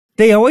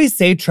They always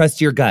say trust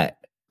your gut.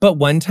 But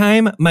one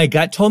time, my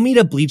gut told me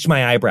to bleach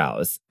my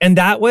eyebrows. And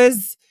that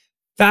was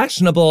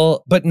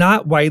fashionable, but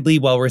not widely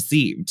well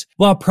received.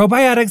 While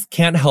probiotics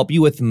can't help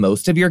you with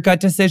most of your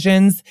gut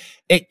decisions,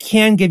 it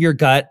can give your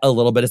gut a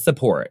little bit of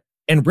support.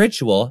 And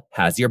Ritual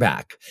has your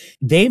back.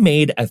 They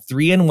made a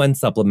 3-in-1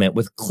 supplement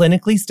with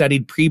clinically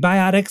studied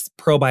prebiotics,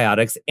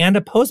 probiotics, and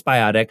a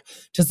postbiotic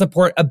to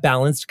support a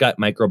balanced gut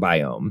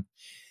microbiome.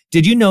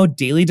 Did you know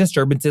daily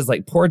disturbances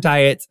like poor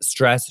diets,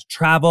 stress,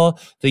 travel,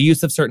 the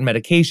use of certain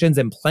medications,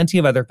 and plenty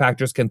of other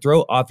factors can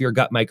throw off your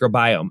gut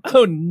microbiome?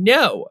 Oh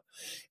no!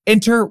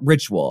 Enter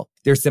Ritual.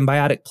 Their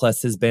Symbiotic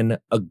Plus has been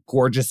a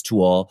gorgeous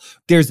tool.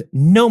 There's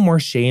no more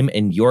shame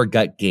in your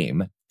gut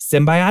game.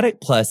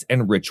 Symbiotic Plus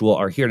and Ritual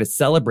are here to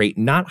celebrate,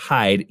 not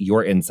hide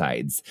your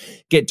insides.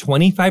 Get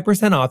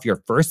 25% off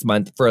your first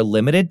month for a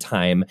limited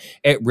time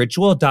at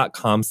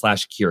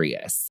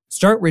ritual.com/curious.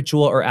 Start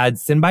Ritual or add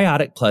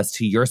Symbiotic Plus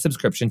to your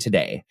subscription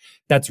today.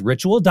 That's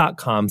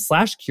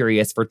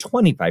ritual.com/curious for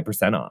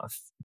 25% off.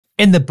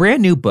 In the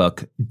brand new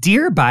book,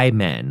 Dear Bi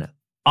Men,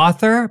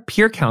 author,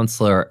 peer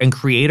counselor, and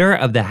creator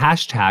of the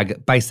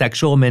hashtag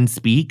Bisexual Men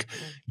Speak,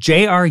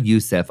 J.R.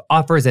 Youssef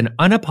offers an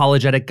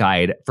unapologetic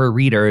guide for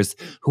readers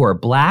who are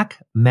Black,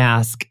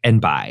 masc,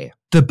 and bi.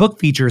 The book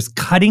features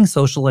cutting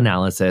social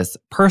analysis,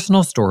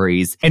 personal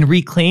stories, and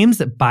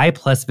reclaims bi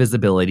plus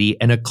visibility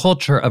in a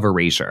culture of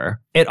erasure.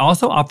 It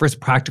also offers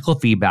practical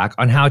feedback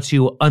on how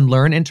to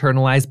unlearn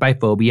internalized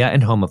biphobia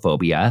and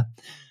homophobia,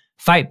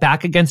 fight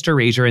back against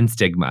erasure and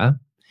stigma,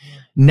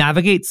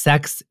 navigate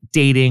sex,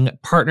 dating,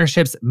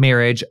 partnerships,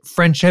 marriage,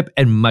 friendship,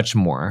 and much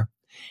more.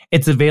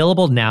 It's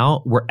available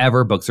now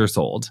wherever books are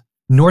sold.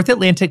 North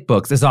Atlantic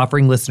Books is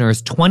offering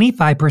listeners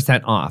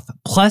 25% off,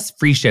 plus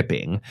free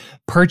shipping.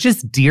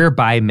 Purchase Dear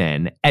Bi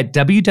Men at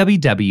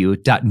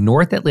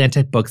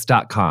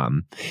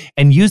www.northatlanticbooks.com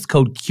and use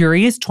code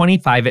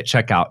CURIOUS25 at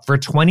checkout for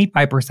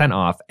 25%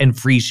 off and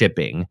free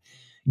shipping.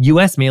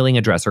 U.S. mailing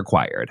address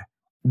required.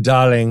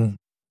 Darling,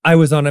 I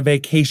was on a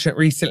vacation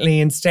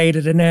recently and stayed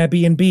at an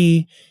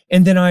Airbnb,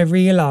 and then I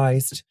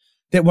realized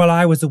that while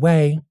I was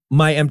away,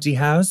 my empty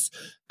house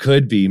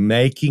could be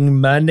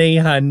making money,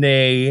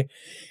 honey.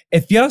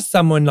 If you're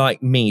someone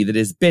like me that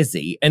is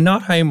busy and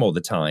not home all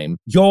the time,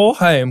 your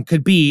home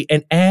could be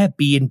an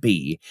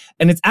Airbnb,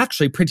 and it's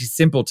actually pretty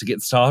simple to get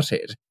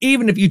started.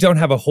 Even if you don't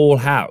have a whole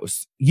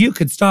house, you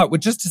could start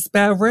with just a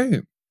spare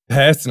room.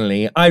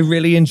 Personally, I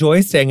really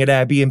enjoy staying at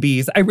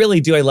Airbnbs. I really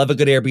do. I love a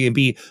good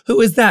Airbnb.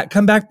 Who is that?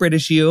 Come back,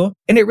 British you.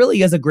 And it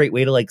really is a great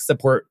way to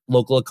support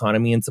local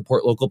economy and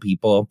support local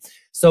people.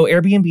 So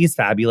Airbnb is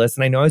fabulous.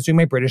 And I know I was doing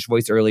my British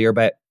voice earlier,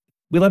 but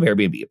we love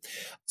Airbnb.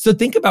 So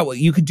think about what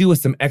you could do with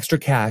some extra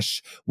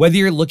cash, whether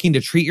you're looking to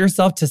treat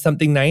yourself to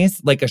something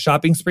nice, like a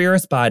shopping spree or a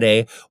spa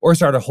day, or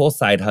start a whole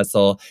side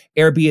hustle.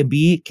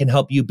 Airbnb can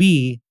help you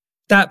be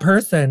that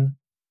person.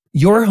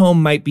 Your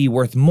home might be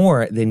worth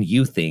more than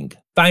you think.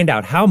 Find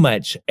out how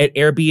much at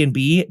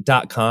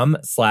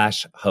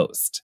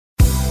airbnb.com/host.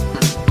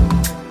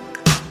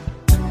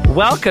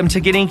 Welcome to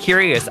Getting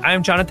Curious.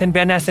 I'm Jonathan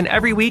Van Ness, and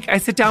every week I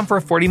sit down for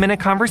a 40-minute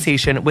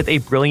conversation with a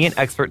brilliant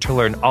expert to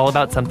learn all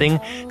about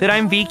something that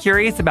I'm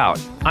curious about.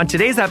 On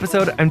today's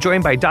episode, I'm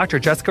joined by Dr.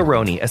 Jessica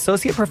Roney,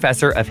 Associate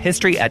Professor of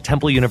History at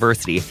Temple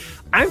University.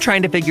 I'm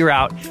trying to figure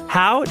out,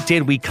 how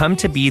did we come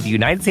to be the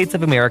United States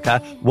of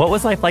America? What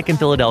was life like in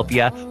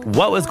Philadelphia?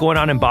 What was going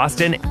on in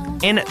Boston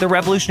in the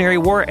Revolutionary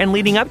War and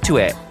leading up to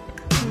it?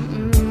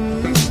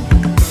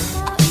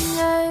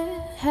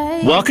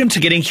 Welcome to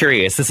Getting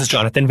Curious. This is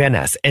Jonathan Van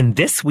Ness, and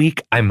this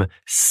week I'm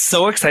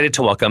so excited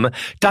to welcome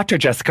Dr.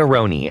 Jessica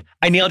Roney.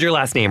 I nailed your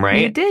last name,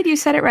 right? You did. You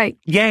said it right.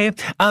 Yay.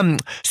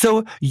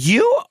 So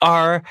you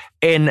are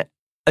an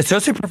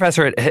associate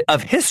professor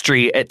of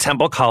history at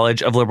Temple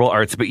College of Liberal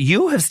Arts, but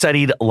you have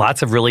studied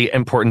lots of really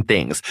important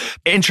things,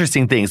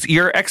 interesting things.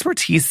 Your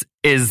expertise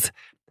is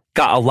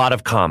got a lot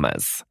of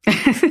commas.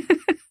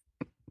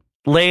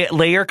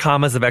 Lay your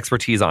commas of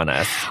expertise on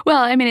us.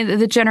 Well, I mean,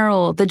 the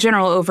general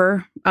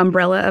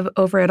umbrella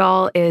over it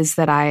all is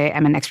that I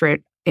am an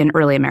expert in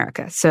early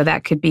America. So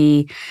that could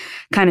be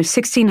kind of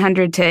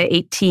 1600 to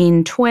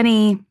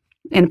 1820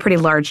 in pretty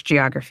large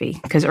geography,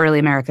 because early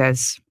America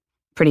is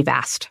pretty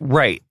vast.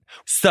 Right.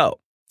 So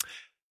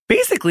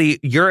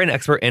basically, you're an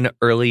expert in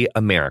early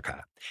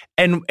America.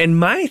 And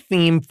my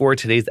theme for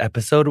today's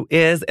episode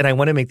is, and I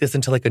want to make this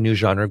into a new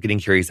genre of Getting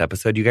Curious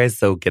episode, you guys,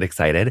 so get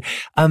excited.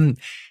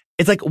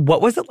 It's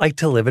what was it like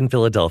to live in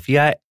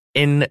Philadelphia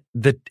in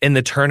the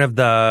turn of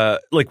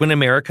when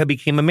America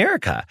became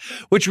America,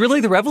 which really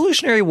the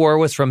Revolutionary War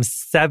was from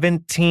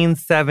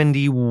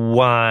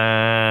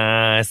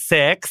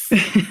 1776,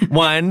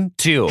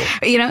 2.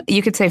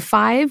 You could say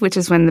 5, which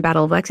is when the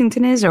Battle of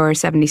Lexington is, or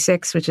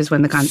 76, which is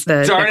when the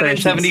started in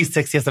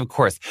 76. Yes, of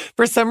course.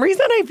 For some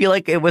reason, I feel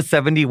like it was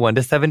 71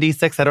 to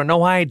 76. I don't know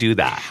why I do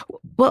that.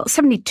 Well,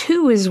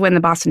 72 is when the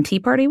Boston Tea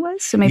Party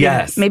was. So maybe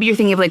you're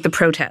thinking of the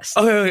protests.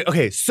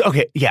 Okay.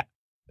 Yeah.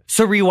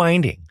 So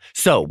rewinding.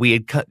 So we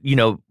had,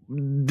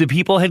 the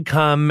people had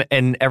come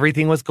and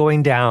everything was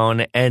going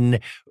down, and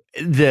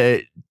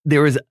there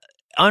was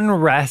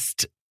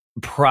unrest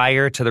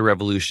prior to the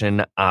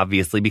revolution,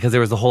 obviously, because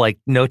there was the whole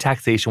no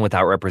taxation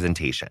without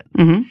representation.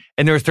 Mm-hmm.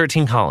 And there was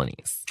 13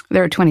 colonies.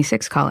 There were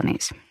 26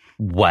 colonies.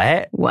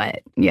 What?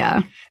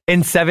 Yeah. In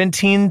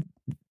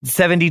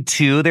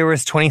 1772, there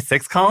was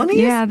 26 colonies?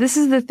 Yeah, this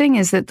is the thing,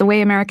 is that the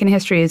way American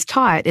history is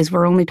taught is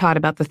we're only taught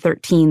about the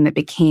 13 that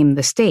became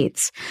the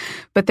states.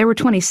 But there were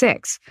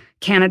 26.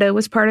 Canada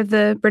was part of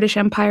the British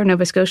Empire.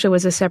 Nova Scotia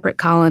was a separate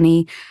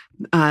colony.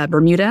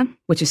 Bermuda,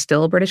 which is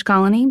still a British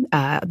colony.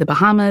 The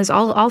Bahamas,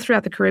 all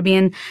throughout the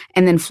Caribbean.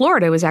 And then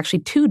Florida was actually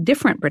 2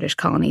 different British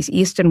colonies,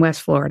 East and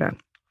West Florida.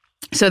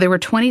 So there were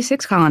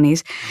 26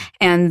 colonies,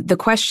 and the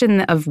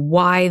question of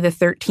why the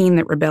 13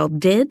 that rebelled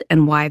did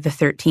and why the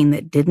 13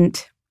 that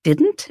didn't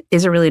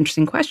is a really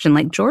interesting question.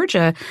 Like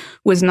Georgia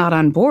was not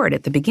on board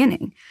at the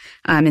beginning.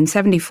 In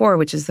 74,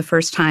 which is the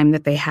first time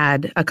that they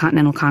had a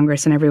Continental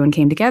Congress and everyone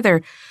came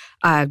together,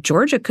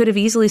 Georgia could have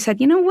easily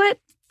said, you know what?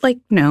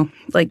 No,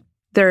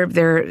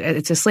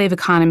 it's a slave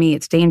economy.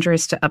 It's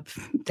dangerous to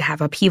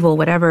have upheaval,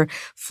 whatever.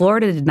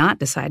 Florida did not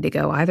decide to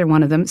go, either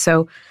one of them.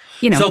 So,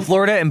 So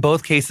Florida in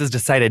both cases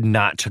decided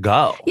not to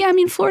go. Yeah,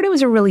 Florida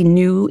was a really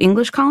new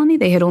English colony.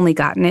 They had only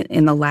gotten it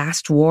in the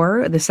last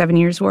war, the 7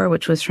 Years' War,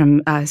 which was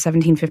from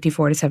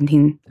 1754 to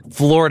 17...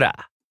 Florida.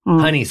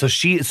 Honey,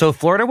 so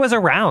Florida was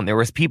around. There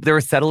were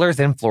settlers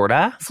in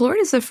Florida.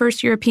 Florida is the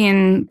first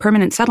European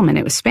permanent settlement.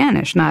 It was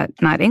Spanish, not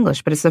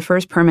English, but it's the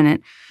first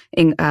permanent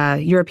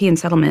European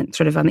settlement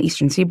sort of on the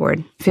eastern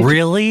seaboard.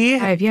 Really?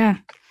 Yeah.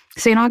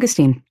 St.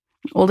 Augustine,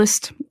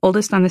 oldest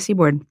on the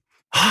seaboard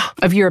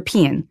of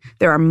European.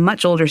 There are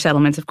much older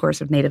settlements, of course,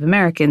 of Native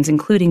Americans,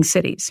 including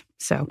cities.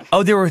 So.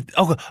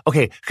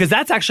 Okay. Because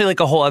that's actually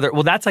a whole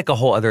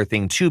other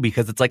thing too,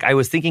 because it's I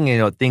was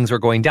thinking, things were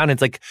going down.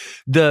 It's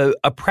the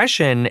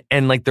oppression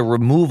and the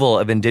removal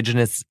of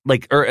indigenous,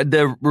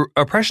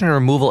 oppression and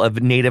removal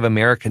of Native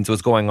Americans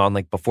was going on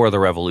before the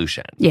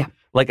revolution. Yeah.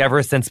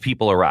 Ever since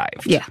people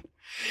arrived. Yeah.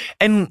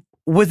 And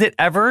was it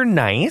ever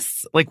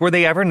nice? Were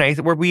they ever nice?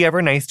 Were we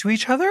ever nice to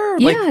each other?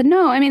 Yeah,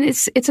 no.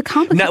 it's a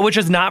complicated... which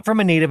is not from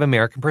a Native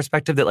American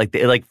perspective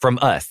that from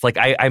us.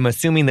 I'm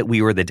assuming that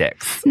we were the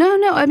dicks. No.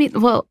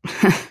 Well,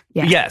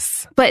 yeah.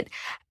 Yes. But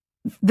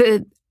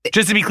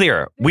just to be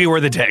clear, we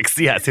were the dicks.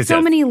 Yes. So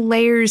many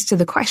layers to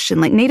the question.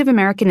 Native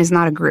American is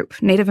not a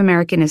group. Native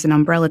American is an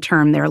umbrella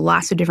term. There are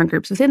lots of different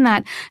groups within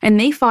that, and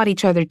they fought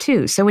each other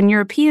too. So when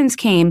Europeans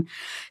came,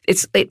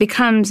 it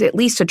becomes at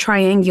least a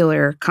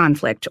triangular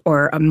conflict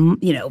or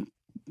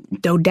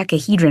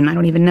dodecahedron. I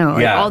don't even know.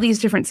 Yeah. All these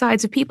different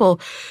sides of people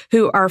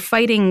who are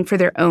fighting for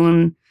their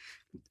own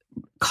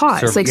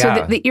cause. So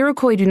the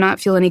Iroquois do not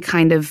feel any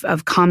kind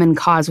of common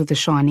cause with the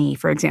Shawnee,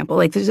 for example.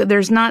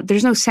 There's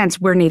no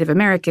sense we're Native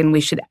American,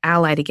 we should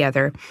ally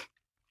together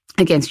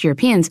against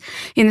Europeans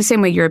in the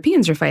same way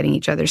Europeans are fighting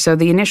each other. So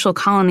the initial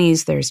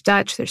colonies, there's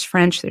Dutch, there's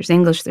French, there's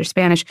English, there's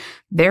Spanish.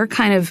 They're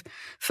kind of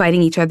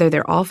fighting each other.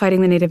 They're all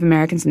fighting the Native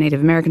Americans. The Native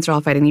Americans are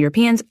all fighting the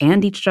Europeans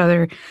and each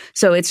other.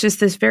 So it's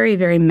just this very,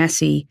 very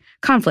messy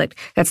conflict.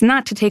 That's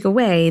not to take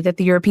away that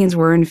the Europeans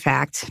were, in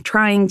fact,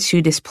 trying to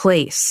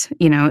displace,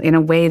 in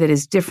a way that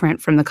is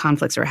different from the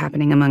conflicts that are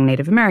happening among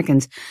Native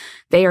Americans.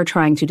 They are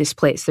trying to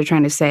displace. They're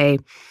trying to say,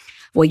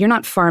 well, you're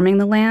not farming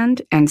the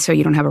land, and so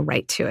you don't have a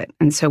right to it,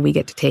 and so we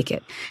get to take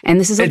it. And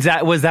this is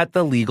was that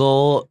the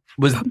legal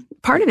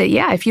part of it?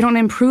 Yeah, if you don't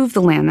improve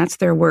the land, that's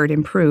their word,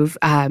 improve.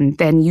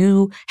 Then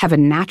you have a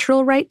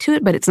natural right to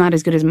it, but it's not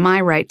as good as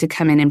my right to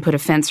come in and put a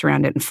fence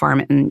around it and farm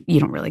it, and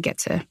you don't really get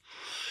to.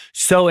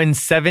 So in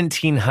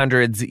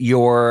 1700s,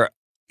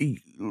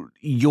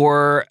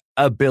 your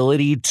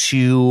ability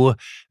to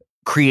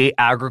create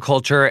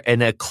agriculture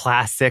in a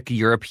classic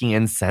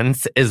European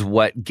sense is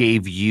what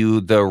gave you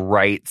the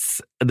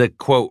rights, the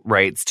quote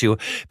rights to,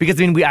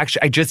 because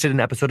I just did an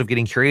episode of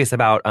Getting Curious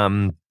about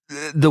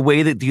the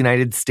way that the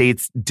United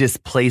States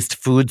displaced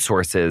food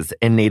sources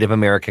in Native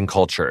American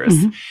cultures,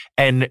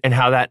 and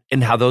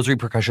how those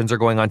repercussions are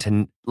going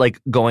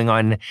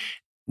on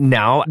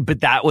now.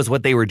 But that was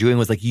what they were doing,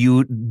 was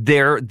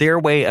their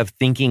way of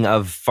thinking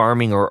of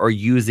farming or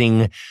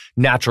using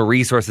natural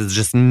resources,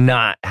 just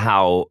not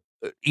how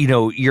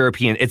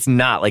European. It's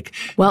not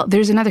Well,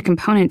 there's another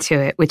component to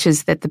it, which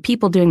is that the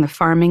people doing the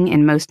farming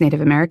in most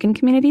Native American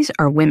communities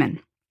are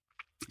women.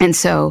 And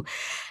so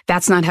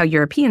that's not how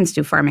Europeans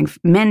do farming.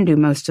 Men do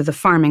most of the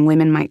farming.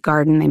 Women might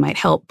garden, they might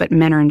help, but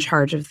men are in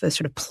charge of the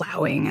sort of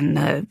plowing and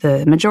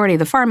the majority of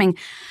the farming.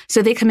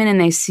 So they come in and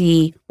they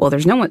see, well,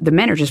 there's no one, the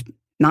men are just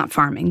not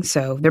farming,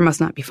 so there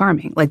must not be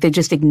farming. They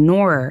just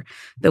ignore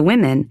the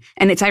women.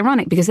 And it's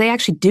ironic because they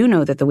actually do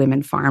know that the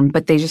women farm,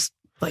 but they just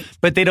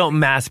but they don't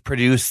mass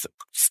produce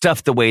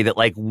stuff the way that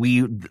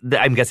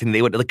I'm guessing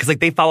they would, because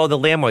they follow the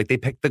land more, they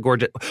pick the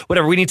gorgeous,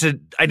 whatever.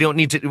 I don't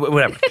need to,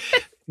 whatever.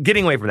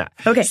 Getting away from that.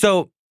 Okay.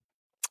 So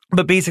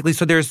But basically,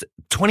 so there's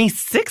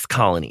 26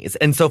 colonies.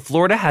 And so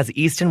Florida has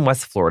East and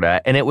West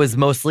Florida. And it was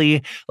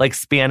mostly like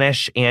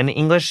Spanish and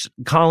English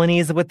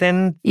colonies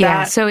within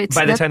that. So it's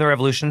by the time the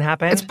revolution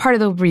happened. It's part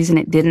of the reason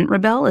it didn't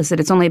rebel is that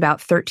it's only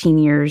about 13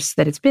 years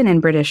that it's been in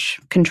British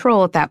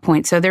control at that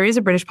point. So there is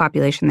a British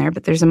population there,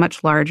 but there's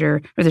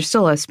there's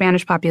still a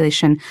Spanish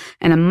population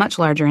and a much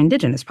larger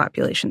indigenous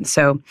population.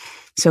 So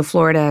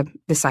Florida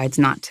decides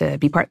not to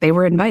be part. They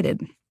were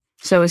invited.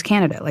 So is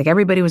Canada. Like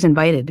everybody was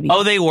invited to be.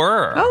 Oh, they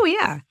were? Oh,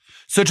 yeah.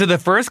 So to the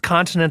first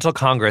Continental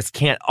Congress,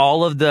 can't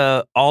all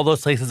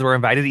those places were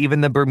invited,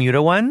 even the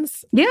Bermuda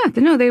ones? Yeah,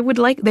 no, they would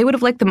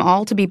have liked them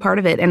all to be part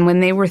of it. And when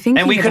they were thinking,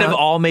 and we could have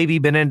all maybe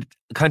been in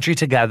country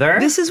together.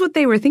 This is what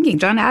they were thinking.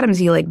 John Adams,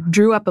 he like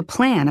drew up a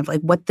plan of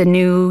like what the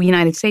new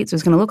United States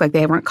was going to look like.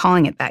 They weren't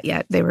calling it that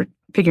yet. They were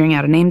figuring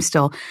out a name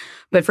still,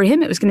 but for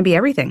him, it was going to be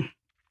everything.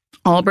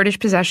 All British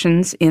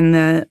possessions in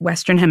the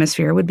Western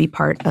Hemisphere would be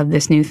part of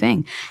this new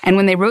thing. And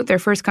when they wrote their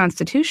first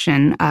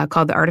constitution,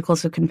 called the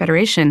Articles of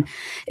Confederation,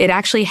 it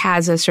actually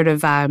has a sort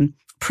of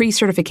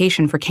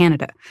pre-certification for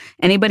Canada.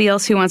 Anybody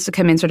else who wants to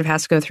come in sort of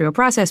has to go through a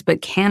process,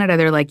 but Canada,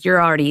 they're like,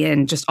 you're already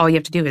in. Just all you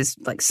have to do is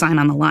like sign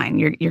on the line.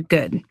 You're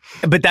good.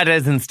 But that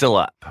isn't still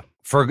up.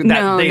 For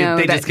that,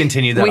 they just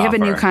continued that. We have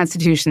offer. a new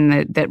constitution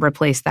that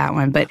replaced that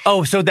one. But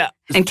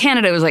and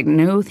Canada was like,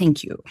 no,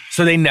 thank you.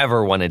 So they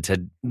never wanted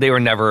to. They were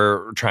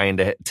never trying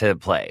to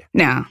play.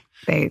 No,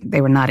 they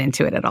were not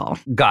into it at all.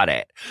 Got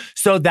it.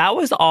 So that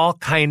was all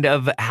kind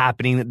of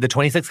happening. The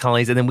 26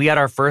 colonies, and then we had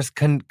our first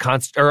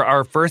Continental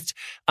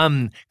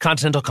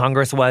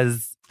Congress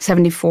was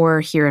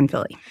 74 here in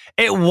Philly.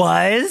 It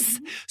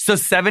was? So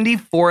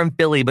 74 in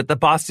Philly, but the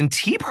Boston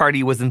Tea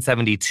Party was in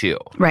 72.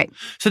 Right.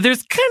 So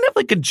there's kind of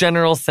like a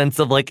general sense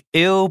of like,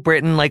 ew,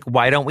 Britain, like,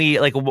 why don't we,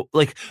 like,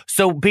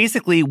 so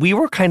basically we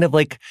were kind of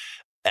like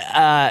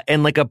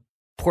in like a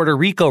Puerto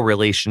Rico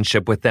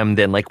relationship with them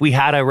then. Like we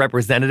had a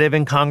representative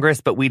in Congress,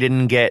 but we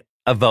didn't get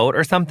a vote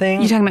or something.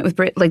 You're talking about with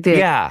Brit, like the...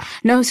 Yeah.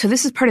 No, so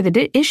this is part of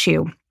the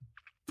issue.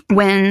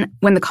 When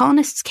the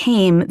colonists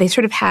came, they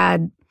sort of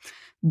had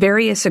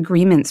various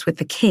agreements with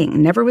the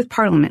king, never with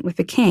Parliament, with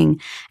the king.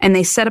 And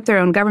they set up their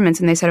own governments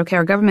and they said, okay,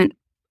 our government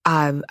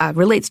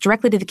relates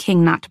directly to the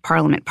king, not to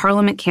Parliament.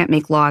 Parliament can't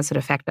make laws that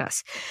affect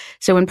us.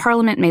 So when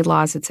Parliament made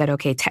laws that said,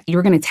 okay,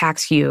 you're going to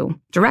tax you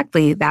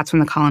directly, that's when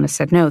the colonists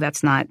said, no,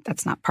 that's not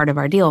part of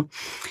our deal.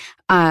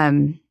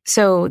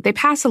 So they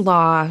pass a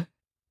law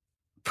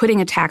putting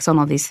a tax on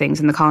all these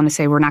things, and the colonists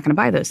say, we're not going to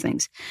buy those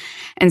things.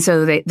 And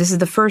so this is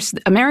the first,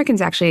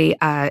 Americans actually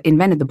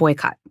invented the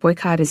boycott.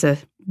 Boycott is an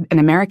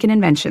American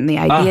invention, the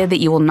idea that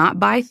you will not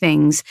buy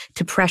things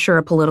to pressure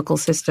a political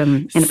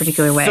system in a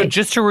particular way. So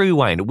just to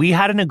rewind, we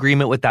had an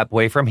agreement with that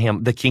boy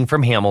from the king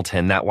from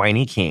Hamilton, that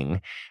whiny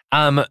king.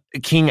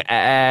 King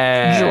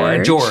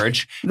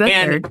George the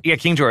and third. Yeah,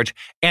 King George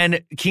and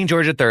King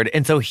George III.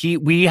 And so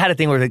we had a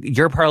thing where like,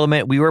 your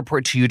parliament, we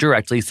report to you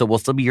directly, so we'll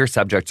still be your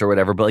subjects or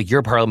whatever, but like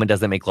your parliament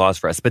doesn't make laws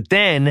for us. But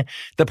then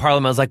the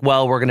parliament was like,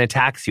 well, we're going to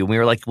tax you. And we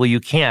were like, well,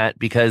 you can't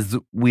because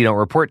we don't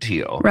report to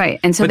you. Right.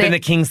 And so then the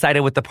king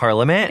sided with the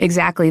parliament.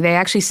 Exactly. They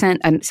actually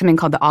sent something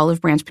called the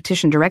Olive Branch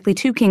Petition directly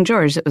to King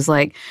George. It was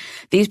like,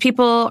 these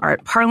people, our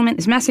parliament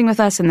is messing with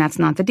us and that's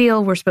not the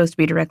deal. We're supposed to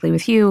be directly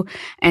with you.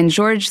 And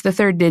George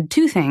III did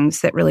two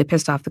things that really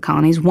pissed off the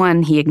colonies.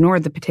 One, he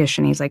ignored the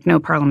petition. He's like, no,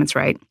 Parliament's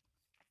right.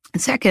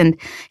 And second,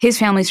 his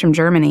family's from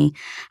Germany.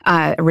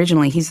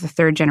 Originally, he's the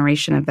third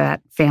generation of that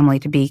family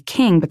to be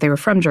king, but they were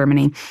from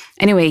Germany.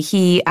 Anyway,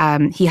 he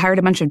hired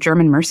a bunch of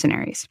German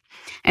mercenaries.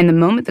 And the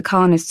moment the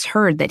colonists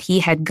heard that he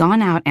had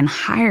gone out and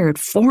hired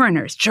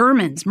foreigners,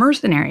 Germans,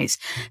 mercenaries,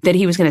 that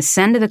he was going to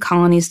send to the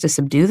colonies to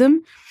subdue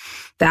them,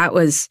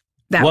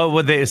 what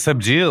would they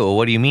subdue?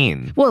 What do you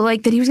mean? Well,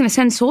 like that he was going to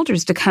send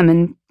soldiers to come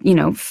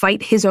and,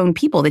 fight his own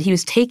people, that he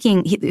was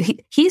taking,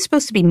 he's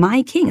supposed to be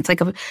my king. It's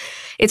like,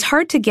 it's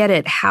hard to get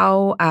at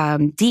how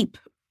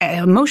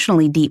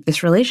emotionally deep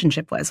this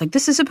relationship was. Like,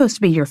 this is supposed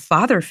to be your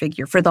father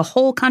figure for the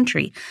whole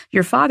country,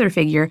 your father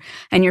figure.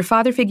 And your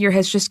father figure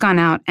has just gone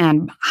out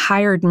and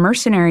hired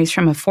mercenaries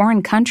from a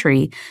foreign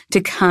country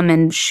to come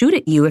and shoot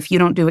at you if you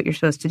don't do what you're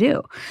supposed to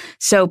do.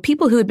 So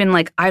people who had been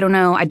like, I don't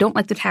know, I don't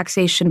like the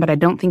taxation, but I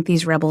don't think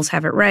these rebels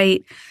have it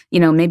right.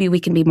 Maybe we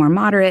can be more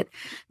moderate.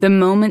 The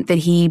moment that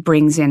he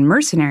brings in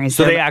mercenaries.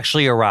 So they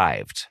actually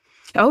arrived.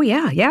 Oh,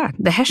 yeah.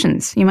 The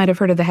Hessians. You might have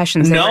heard of the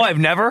Hessians. No, I've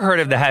never heard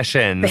of the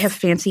Hessians. They have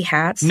fancy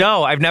hats.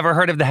 No, I've never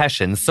heard of the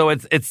Hessians. So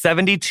it's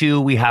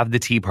 72. We have the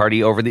Tea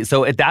Party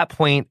so at that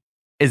point,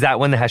 is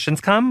that when the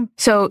Hessians come?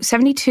 So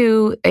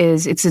 72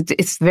 it's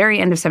the very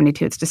end of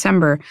 72. It's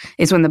December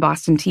is when the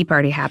Boston Tea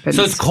Party happens.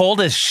 So it's cold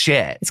as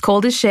shit. It's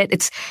cold as shit.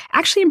 It's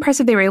actually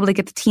impressive they were able to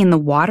get the tea in the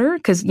water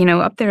because,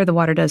 up there the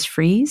water does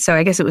freeze. So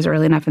I guess it was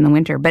early enough in the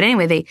winter. But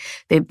anyway,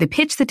 they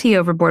pitch the tea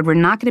overboard. We're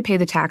not going to pay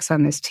the tax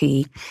on this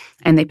tea.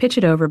 And they pitch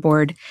it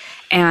overboard.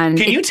 And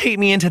Can you take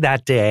me into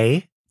that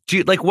day?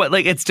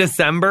 It's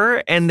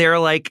December and they're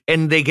like,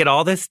 and they get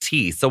all this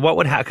tea. So what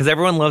would happen? Because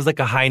everyone loves like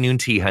a high noon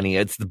tea, honey.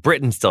 It's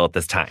Britain still at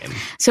this time.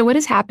 So what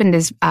has happened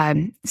is,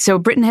 so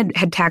Britain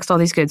had taxed all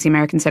these goods. The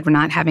Americans said, we're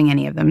not having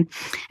any of them.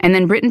 And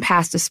then Britain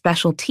passed a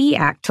special tea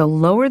act to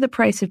lower the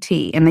price of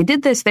tea. And they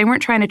did this. They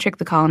weren't trying to trick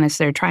the colonists.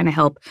 They were trying to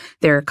help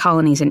their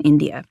colonies in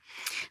India.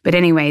 But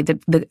anyway,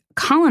 the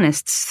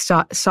colonists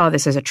saw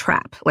this as a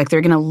trap. Like, they're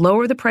going to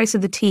lower the price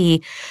of the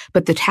tea,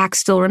 but the tax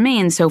still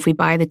remains. So if we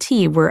buy the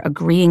tea, we're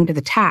agreeing to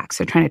the tax.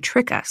 They're trying to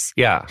trick us.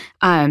 Yeah.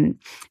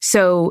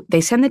 So they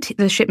send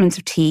the shipments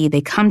of tea. They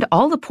come to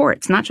all the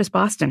ports, not just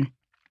Boston.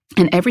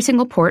 And every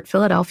single port,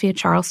 Philadelphia,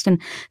 Charleston,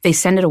 they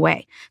send it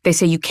away. They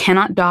say, you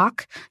cannot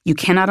dock. You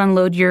cannot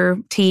unload your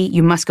tea.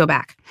 You must go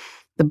back.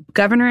 The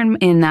governor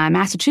in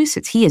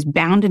Massachusetts, he is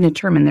bound and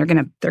determined they're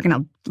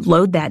gonna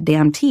load that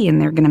damn tea, and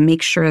they're gonna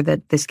make sure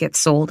that this gets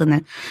sold.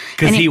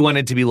 Because he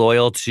wanted to be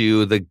loyal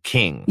to the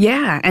king.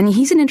 Yeah, and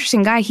he's an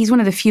interesting guy. He's one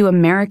of the few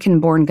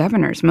American-born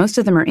governors. Most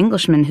of them are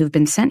Englishmen who've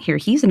been sent here.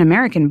 He's an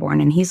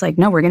American-born, and he's like,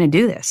 no, we're gonna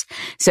do this.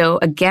 So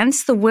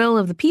against the will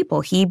of the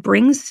people,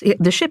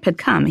 the ship had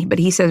come, but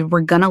he says,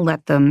 we're gonna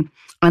let them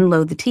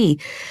unload the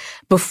tea.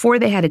 Before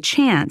they had a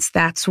chance,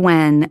 that's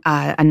when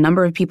a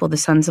number of people, the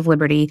Sons of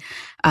Liberty,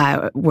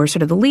 were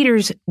sort of the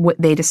leaders.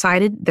 They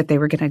decided that they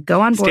were going to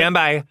go on board. Stand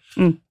by.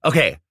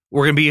 Okay,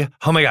 we're going to be,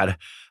 oh my God.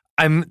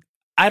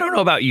 I don't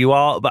know about you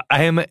all, but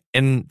I am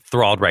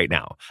enthralled right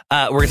now.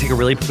 We're going to take a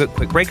really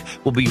quick break.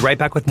 We'll be right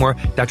back with more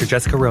Dr.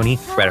 Jessica Roney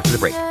right after the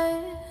break.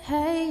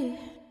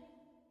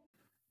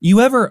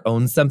 You ever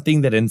own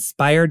something that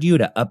inspired you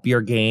to up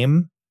your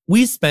game?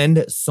 We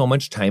spend so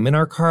much time in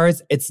our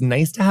cars, it's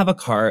nice to have a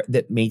car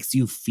that makes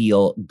you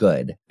feel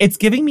good. It's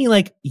giving me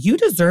like, you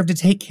deserve to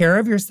take care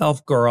of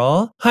yourself,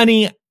 girl.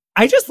 Honey,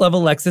 I just love a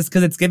Lexus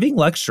because it's giving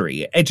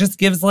luxury. It just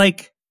gives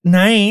like,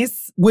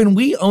 nice. When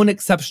we own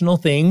exceptional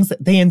things,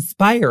 they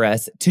inspire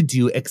us to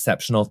do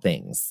exceptional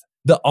things.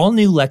 The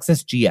all-new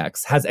Lexus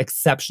GX has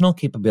exceptional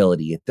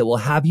capability that will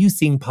have you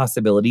seeing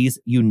possibilities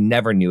you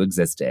never knew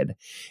existed.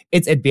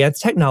 Its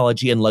advanced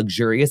technology and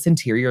luxurious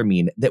interior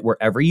mean that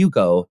wherever you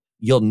go,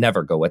 you'll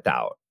never go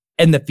without.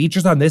 And the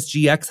features on this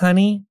GX,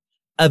 honey?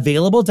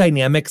 Available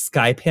dynamic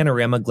sky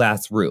panorama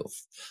glass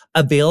roof.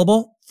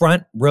 Available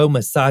front row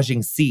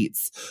massaging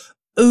seats.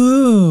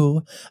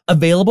 Ooh.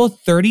 Available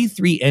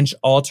 33-inch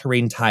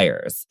all-terrain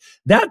tires.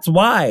 That's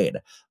wide.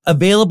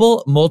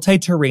 Available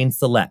multi-terrain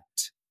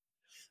select.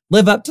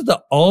 Live up to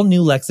the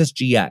all-new Lexus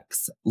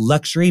GX.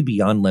 Luxury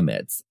beyond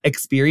limits.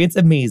 Experience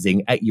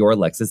amazing at your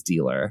Lexus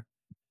dealer.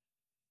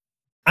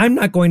 I'm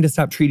not going to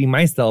stop treating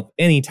myself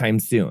anytime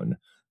soon.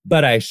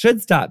 But I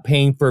should stop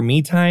paying for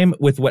me time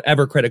with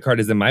whatever credit card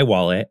is in my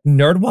wallet.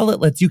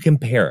 NerdWallet lets you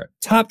compare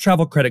top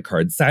travel credit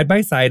cards side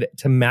by side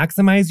to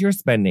maximize your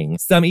spending.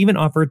 Some even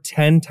offer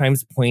 10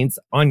 times points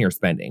on your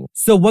spending.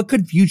 So what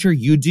could future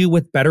you do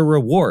with better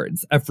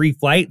rewards? A free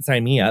flight?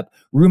 Sign me up.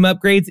 Room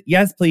upgrades?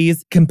 Yes,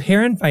 please.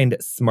 Compare and find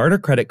smarter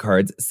credit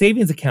cards,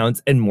 savings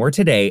accounts, and more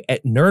today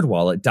at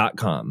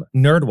nerdwallet.com.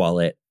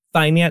 NerdWallet.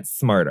 Finance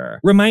smarter.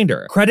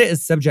 Reminder, credit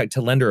is subject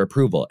to lender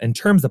approval and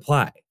terms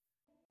apply.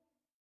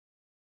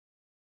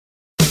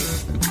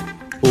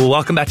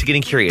 Welcome back to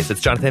Getting Curious. It's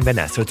Jonathan Van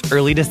Ness. So it's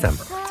early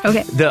December.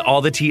 Okay.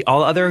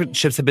 All other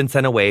ships have been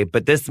sent away,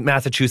 but this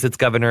Massachusetts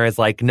governor is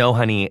like, no,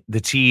 honey,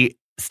 the tea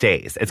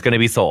stays. It's going to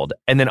be sold.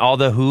 And then all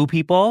the who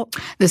people?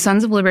 The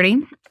Sons of Liberty,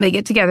 they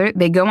get together,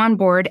 they go on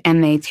board,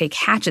 and they take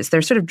hatchets.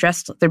 They're sort of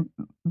dressed,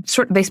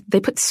 they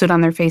put soot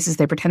on their faces.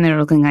 They pretend they're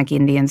looking like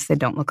Indians. They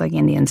don't look like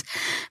Indians.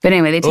 But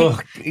anyway, they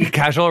take...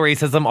 casual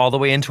racism all the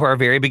way into our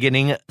very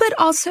beginning. But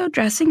also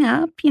dressing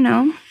up, you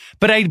know.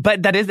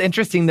 But that is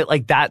interesting that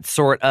like that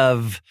sort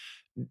of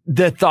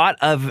the thought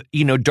of,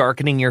 you know,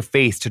 darkening your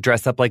face to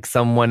dress up like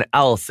someone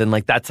else. And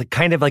like that's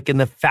kind of like in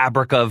the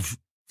fabric of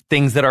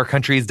things that our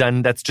country has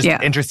done. That's just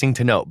interesting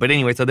to note. But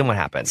anyway, so then what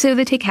happened? So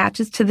they take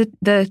hatchets to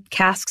the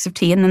casks of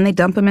tea and then they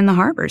dump them in the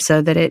harbor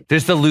so that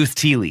there's the loose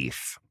tea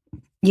leaf.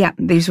 Yeah,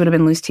 these would have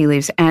been loose tea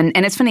leaves. And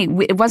it's funny,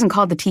 it wasn't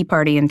called the Tea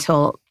Party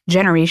until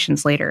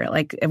generations later,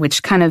 like,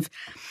 which kind of...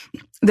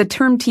 The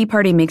term Tea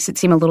Party makes it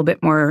seem a little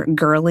bit more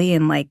girly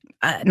and like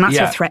not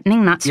so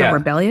threatening, not so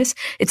rebellious.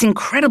 It's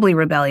incredibly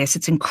rebellious.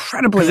 It's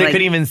incredibly because they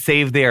couldn't even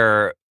save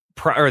their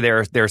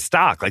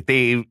stock. Like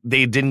they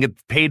didn't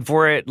get paid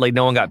for it. Like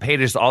no one got paid.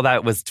 Just all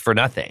that was for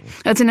nothing.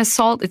 It's an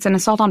assault. It's an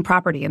assault on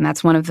property, and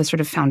that's one of the sort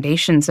of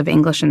foundations of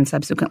English and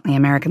subsequently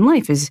American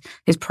life is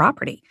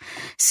property.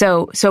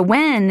 So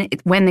when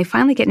they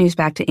finally get news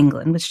back to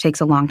England, which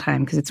takes a long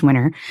time because it's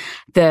winter,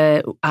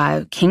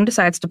 the king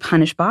decides to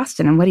punish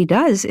Boston, and what he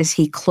does is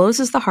he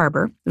closes the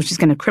harbor, which is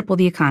going to cripple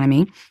the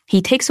economy.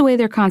 He takes away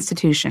their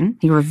constitution.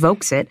 He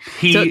revokes it.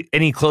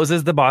 He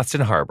closes the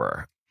Boston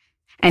harbor.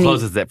 And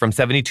closes it from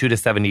 72 to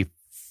 70.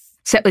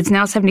 It's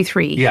now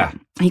 73. Yeah.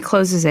 He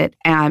closes it.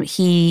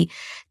 He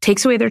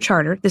takes away their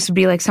charter. This would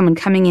be like someone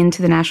coming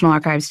into the National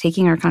Archives,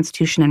 taking our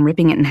Constitution and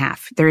ripping it in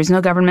half. There is no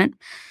government.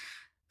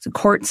 The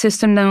court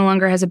system no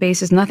longer has a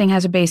basis. Nothing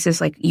has a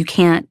basis. Like, you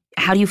can't,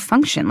 how do you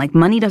function? Like,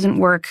 money doesn't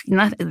work.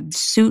 Nothing,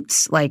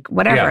 suits, like,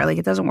 whatever. Like,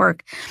 it doesn't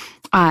work.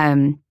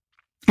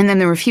 And then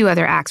there were a few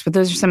other acts, but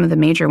those are some of the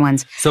major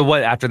ones. So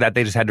what, after that,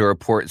 they just had to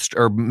report,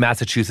 or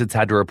Massachusetts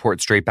had to report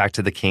straight back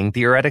to the king,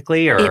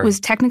 theoretically? Or it was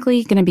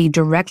technically going to be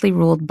directly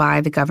ruled by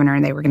the governor,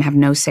 and they were going to have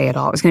no say at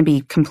all. It was going to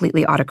be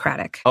completely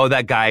autocratic. Oh,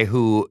 that guy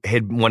who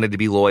had wanted to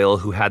be loyal,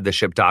 who had the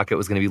ship dock, it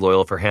was going to be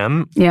loyal for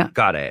him? Yeah.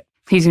 Got it.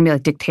 He's going to be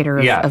like dictator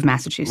of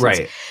Massachusetts.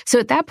 Right. So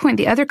at that point,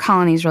 the other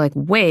colonies were like,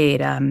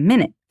 wait a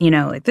minute,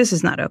 like, this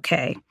is not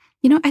okay.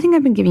 I think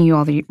I've been giving you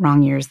all the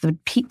wrong years. The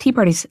Tea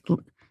Party's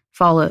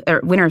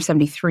winter of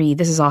 73,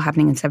 this is all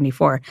happening in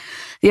 74.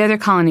 The other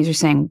colonies are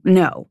saying,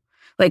 no.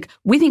 Like,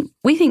 we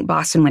think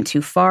Boston went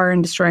too far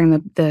in destroying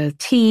the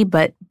tea,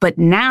 but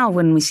now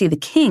when we see the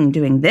king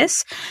doing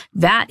this,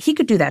 that he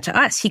could do that to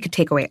us. He could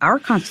take away our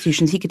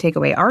constitutions. He could take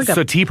away our government.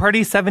 So Tea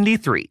Party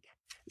 73.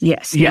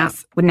 Yes.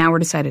 Now we're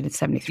decided it's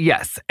 73.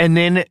 Yes. And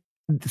then,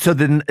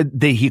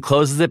 he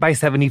closes it by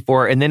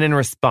 74. And then in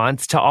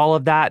response to all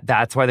of that,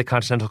 that's why the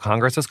Continental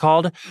Congress was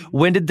called.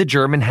 When did the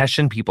German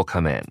Hessian people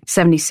come in?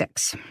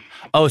 76.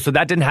 Oh, so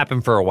that didn't happen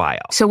for a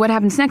while. So what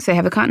happens next? They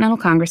have the Continental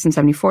Congress in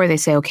 74. They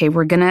say, okay,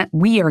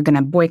 we are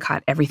gonna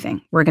boycott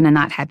everything. We're gonna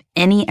not have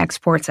any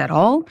exports at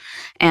all,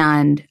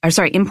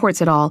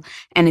 imports at all.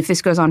 And if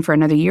this goes on for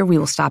another year, we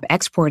will stop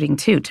exporting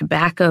too.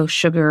 Tobacco,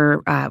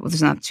 sugar.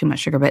 There's not too much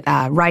sugar, but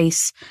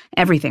rice,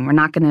 everything. We're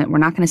not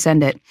gonna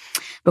send it.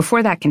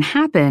 Before that can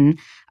happen,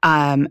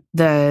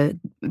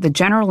 the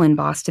general in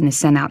Boston is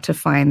sent out to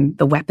find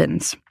the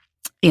weapons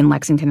in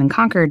Lexington and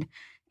Concord.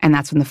 And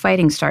that's when the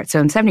fighting starts. So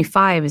in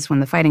 75 is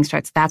when the fighting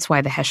starts. That's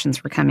why the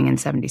Hessians were coming in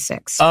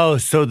 76. Oh,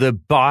 so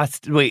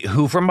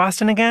who from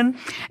Boston again?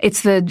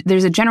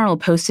 There's a general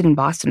posted in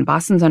Boston.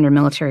 Boston's under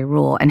military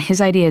rule. And his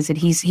idea is that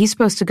he's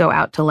supposed to go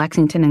out to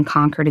Lexington and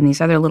Concord and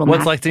these other little...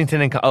 What's Lexington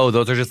and Concord? Oh,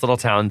 those are just little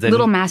towns.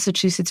 Little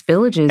Massachusetts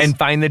villages. And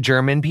find the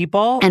German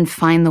people? And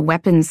find the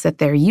weapons that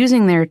they're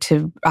using there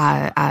to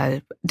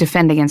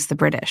defend against the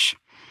British.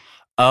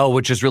 Oh,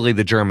 which is really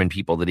the German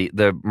people,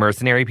 the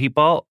mercenary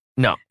people?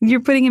 No.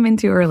 You're putting him in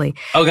too early.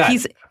 Okay.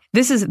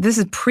 This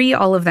is pre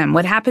all of them.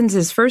 What happens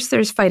is first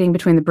there's fighting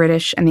between the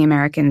British and the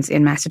Americans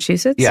in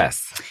Massachusetts.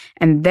 Yes.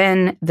 And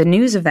then the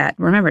news of that,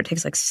 remember, it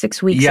takes like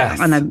 6 weeks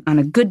on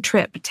a good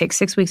trip. It takes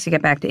 6 weeks to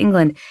get back to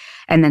England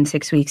and then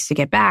 6 weeks to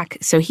get back.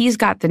 So he's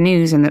got the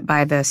news, and that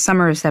by the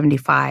summer of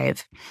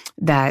 75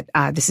 that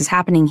this is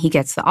happening, he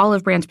gets the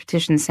olive branch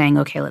petition saying,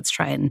 okay, let's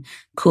try and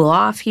cool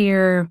off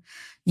here.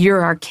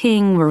 You're our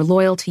king. We're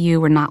loyal to you.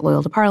 We're not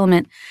loyal to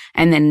Parliament.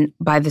 And then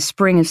by the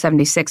spring of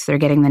 76, they're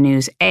getting the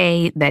news,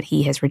 A, that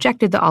he has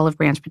rejected the olive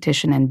branch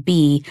petition, and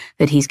B,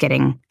 that he's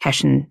getting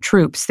Hessian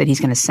troops that he's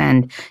going to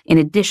send in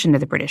addition to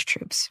the British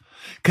troops.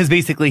 Because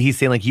basically he's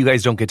saying, like, you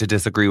guys don't get to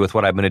disagree with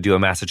what I'm going to do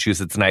in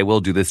Massachusetts, and I will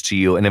do this to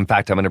you. And in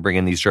fact, I'm going to bring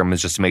in these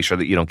Germans just to make sure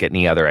that you don't get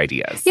any other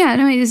ideas. Yeah,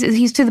 no,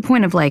 he's to the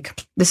point of,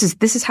 like, this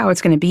is how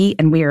it's going to be,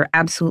 and we are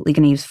absolutely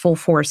going to use full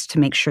force to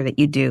make sure that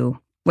you do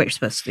what you're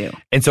supposed to do.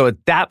 And so at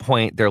that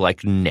point, they're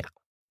like, no.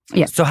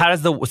 Yeah. So how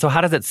does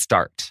it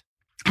start?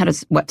 How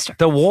does what start?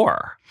 The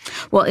war.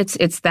 Well,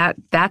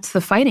 that's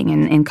the fighting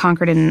in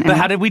Concord and But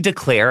how did we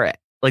declare it?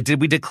 Like, did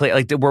we declare,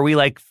 like, were we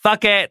like,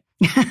 fuck it?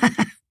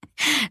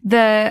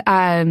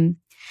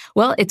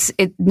 Well,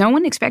 no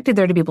one expected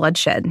there to be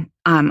bloodshed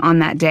on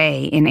that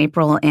day in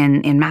April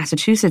in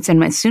Massachusetts.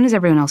 And as soon as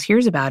everyone else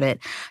hears about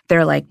it,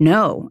 they're like,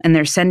 no. And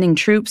they're sending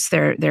troops.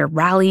 They're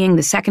rallying.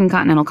 The Second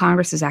Continental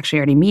Congress is actually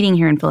already meeting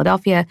here in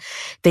Philadelphia.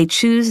 They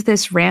choose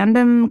this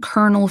random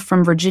colonel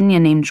from Virginia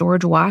named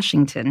George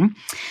Washington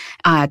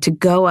to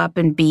go up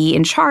and be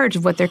in charge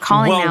of what they're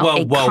calling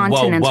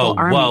continental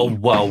army.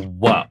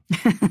 Whoa.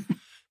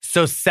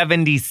 So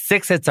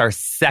 76, it's our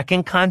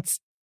second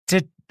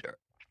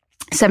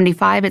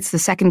 75, it's the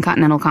Second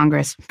Continental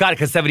Congress. Got it,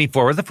 because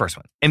 74 was the first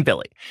one in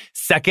Philly.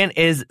 Second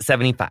is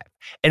 75.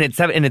 And at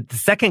the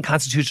Second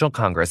Constitutional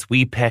Congress,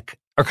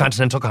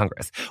 Continental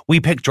Congress, we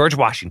pick George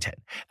Washington,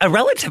 a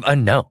relative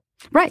unknown.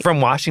 Right. From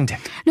Washington.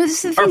 No, this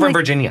is the thing, or from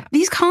Virginia.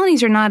 These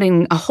colonies are not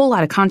in a whole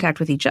lot of contact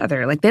with each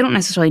other. Like, they don't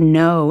necessarily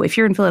know. If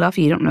you're in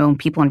Philadelphia, you don't know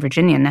people in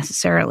Virginia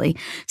necessarily.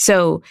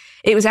 So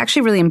it was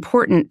actually really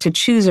important to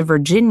choose a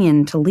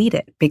Virginian to lead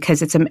it,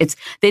 because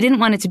they didn't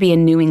want it to be a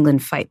New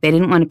England fight. They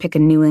didn't want to pick a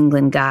New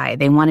England guy.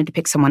 They wanted to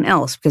pick someone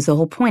else, because the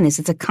whole point is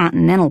it's a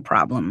continental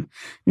problem,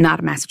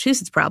 not a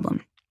Massachusetts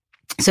problem.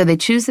 So they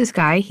choose this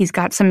guy. He's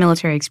got some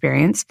military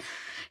experience.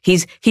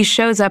 He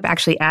shows up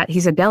actually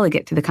he's a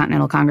delegate to the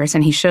Continental Congress,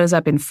 and he shows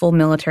up in full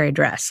military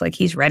dress, like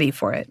he's ready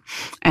for it.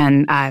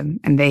 And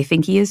they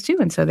think he is too.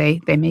 And so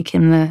they make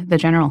him the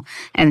general,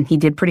 and he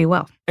did pretty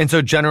well. And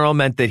so general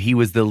meant that he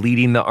was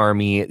leading the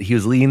army. He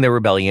was leading the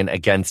rebellion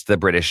against the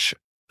British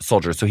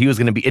soldiers. So he was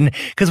going to be in,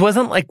 because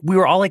wasn't like, we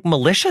were all like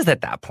militias at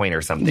that point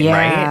or something,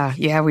 right?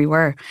 Yeah, we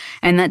were.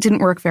 And that didn't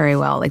work very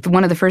well. Like,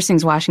 one of the first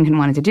things Washington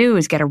wanted to do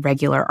is get a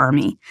regular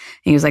army. And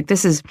he was like,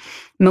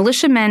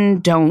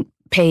 militiamen don't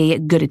pay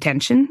good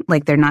attention.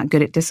 Like, they're not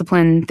good at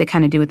discipline. They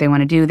kind of do what they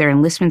want to do. Their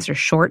enlistments are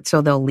short,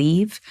 so they'll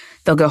leave.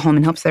 They'll go home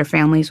and help their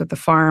families with the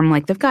farm.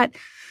 Like, they've got,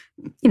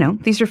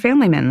 these are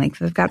family men. Like,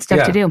 they've got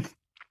stuff to do.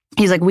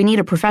 He's like, we need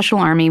a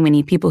professional army. We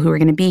need people who are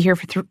going to be here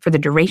for the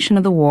duration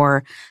of the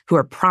war, who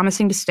are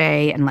promising to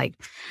stay. And like,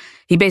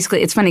 he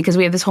basically, it's funny because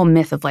we have this whole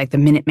myth of like the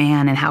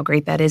Minuteman and how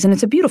great that is. And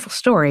it's a beautiful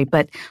story.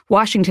 But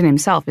Washington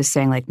himself is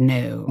saying like,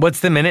 no. What's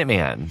the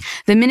Minuteman?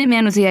 The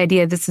Minuteman was the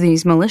idea,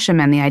 these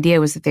militiamen, the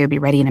idea was that they would be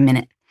ready in a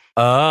minute.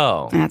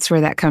 Oh. And that's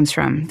where that comes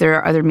from. There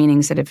are other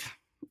meanings that have,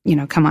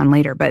 come on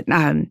later. But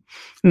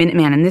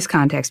Minuteman in this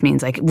context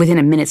means like within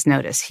a minute's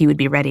notice, he would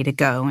be ready to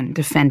go and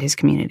defend his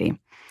community.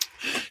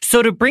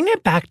 So to bring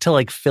it back to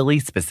like Philly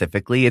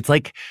specifically, it's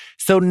like,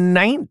 so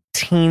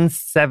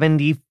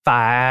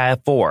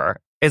 1974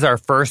 is our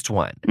first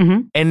one. Mm-hmm.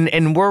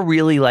 And we're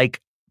really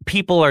like,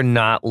 people are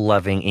not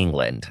loving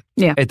England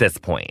at this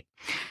point.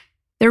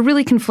 They're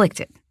really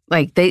conflicted.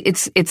 Like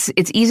it's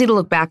easy to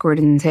look backward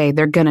and say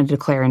they're going to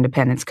declare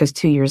independence because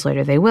 2 years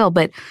later they will.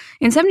 But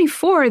in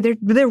 74,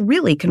 they're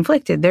really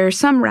conflicted. There are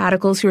some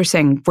radicals who are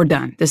saying we're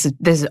done. This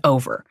is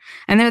over,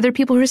 and there are other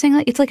people who are saying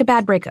like, it's like a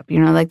bad breakup.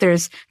 Like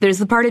there's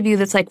the part of you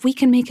that's like we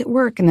can make it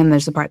work, and then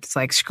there's the part that's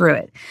like screw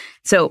it.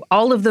 So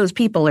all of those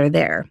people are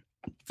there.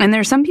 And there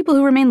are some people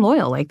who remain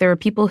loyal. Like there are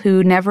people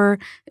who never,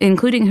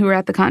 including who were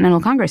at the Continental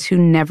Congress, who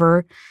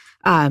never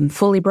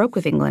fully broke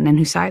with England and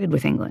who sided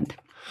with England.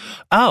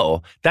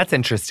 Oh, that's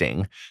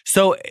interesting.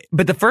 So,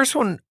 but the first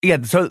one,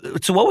 So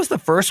what was the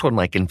first one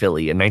like in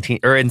Philly in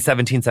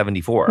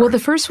 1774? Well, the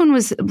first one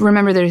was,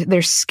 remember,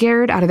 they're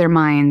scared out of their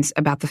minds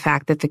about the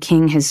fact that the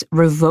king has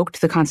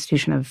revoked the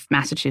Constitution of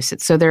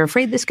Massachusetts. So they're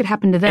afraid this could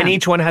happen to them. And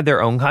each one had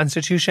their own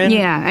constitution?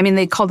 Yeah, I mean,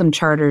 they called them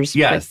charters.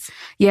 Yes. But,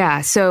 yeah.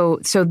 So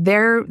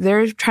they're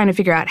trying to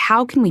figure out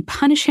how can we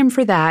punish him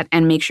for that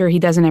and make sure he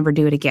doesn't ever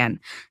do it again.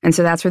 And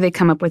so that's where they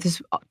come up with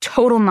this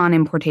total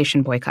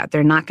non-importation boycott.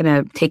 They're not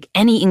going to take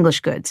any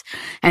English goods.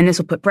 And this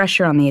will put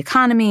pressure on the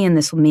economy, and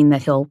this will mean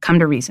that he'll come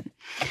to reason.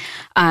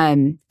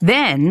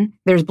 Then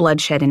there's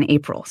bloodshed in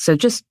April. So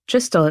just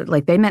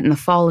like they met in the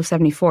fall of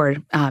 74,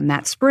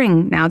 that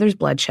spring, now there's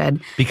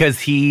bloodshed. Because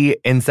he,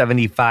 in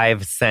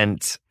 75,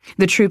 sent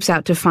the troops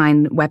out to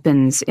find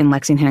weapons in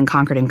Lexington and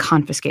Concord and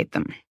confiscate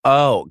them.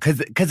 Oh,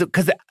 because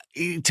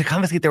to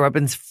confiscate their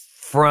weapons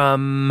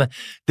from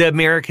the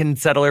American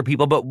settler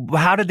people, but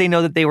how did they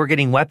know that they were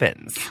getting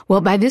weapons? Well,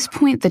 by this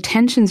point, the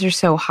tensions are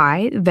so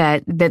high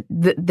that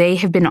they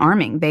have been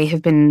arming. They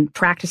have been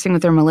practicing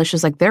with their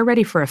militias. Like they're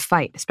ready for a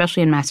fight,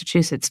 especially in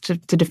Massachusetts, to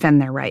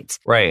defend their rights.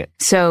 Right.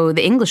 So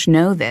the English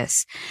know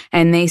this,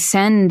 and they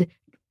send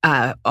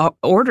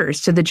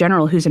orders to the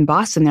general who's in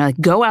Boston. They're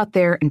like, go out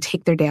there and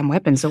take their damn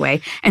weapons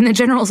away. And the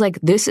general's like,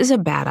 this is a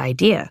bad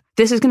idea.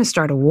 This is going to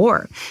start a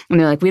war. And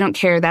they're like, we don't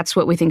care. That's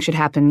what we think should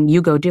happen.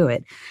 You go do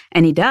it.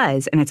 And he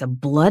does. And it's a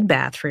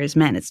bloodbath for his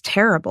men. It's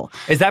terrible.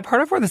 Is that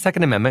part of where the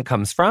Second Amendment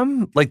comes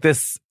from? Like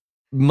this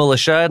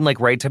militia and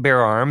like right to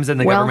bear arms, and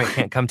the government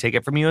can't come take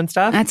it from you and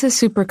stuff? That's a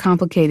super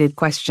complicated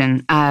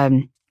question.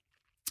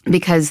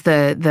 Because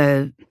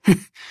the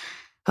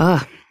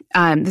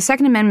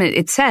Second Amendment,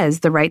 it says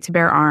the right to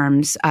bear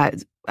arms.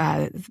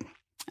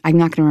 I'm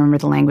not going to remember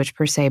the language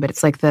per se, but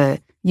it's like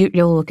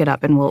you'll look it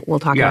up and we'll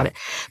talk about it.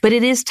 But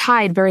it is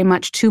tied very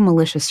much to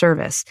militia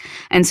service.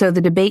 And so the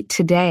debate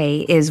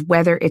today is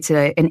whether it's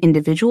an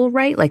individual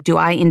right, like do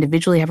I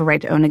individually have a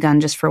right to own a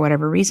gun just for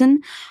whatever reason,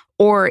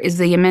 or is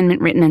the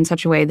amendment written in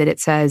such a way that it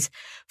says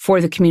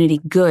for the community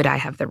good, I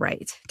have the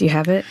right. Do you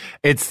have it?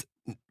 It's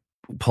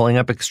pulling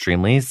up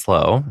extremely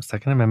slow.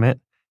 Second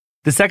Amendment.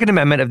 The Second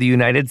Amendment of the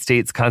United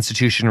States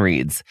Constitution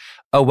reads,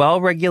 a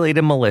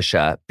well-regulated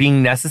militia,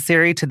 being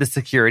necessary to the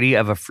security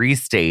of a free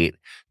state,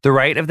 the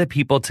right of the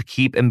people to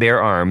keep and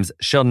bear arms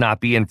shall not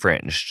be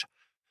infringed.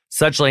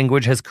 Such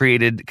language has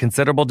created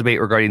considerable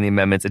debate regarding the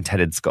amendment's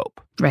intended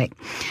scope. Right.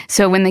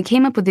 So when they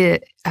came up with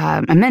the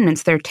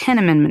amendments, there are 10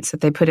 amendments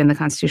that they put in the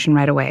Constitution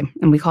right away,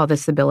 and we call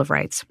this the Bill of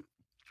Rights.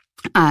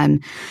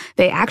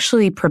 They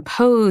actually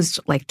proposed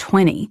like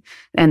 20,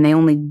 and they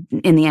only,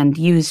 in the end,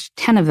 used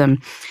 10 of them.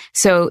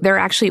 So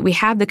we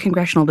have the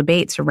congressional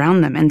debates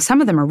around them, and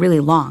some of them are really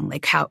long,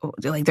 like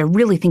they're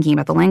really thinking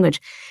about the language.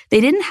 They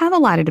didn't have a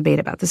lot of debate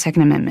about the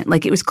Second Amendment.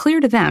 Like it was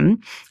clear to them.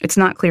 It's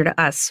not clear to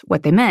us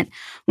what they meant.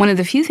 One of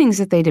the few things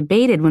that they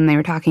debated when they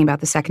were talking about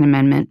the Second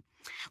Amendment,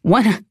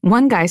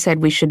 one guy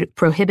said we should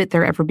prohibit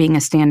there ever being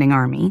a standing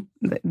army.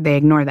 They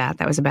ignore that.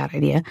 That was a bad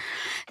idea.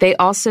 They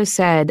also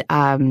said,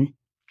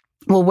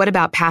 well, what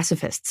about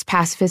pacifists?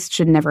 Pacifists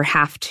should never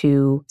have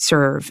to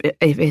serve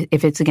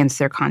if it's against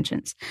their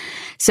conscience.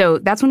 So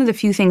that's one of the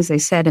few things they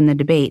said in the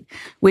debate,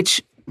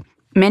 which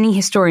many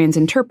historians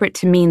interpret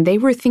to mean they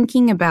were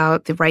thinking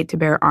about the right to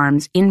bear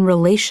arms in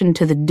relation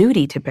to the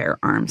duty to bear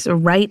arms. A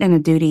right and a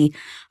duty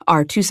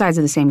are two sides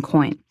of the same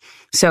coin.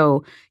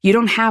 So you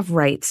don't have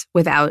rights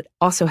without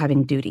also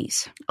having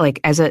duties. Like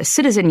as a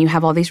citizen, you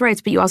have all these rights,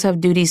 but you also have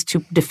duties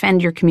to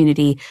defend your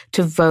community,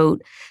 to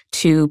vote,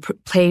 to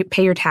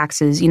pay your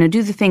taxes,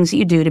 do the things that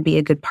you do to be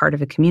a good part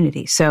of a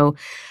community. So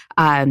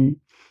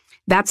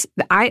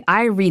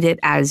I read it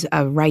as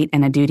a right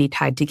and a duty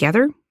tied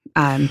together.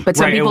 But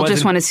some people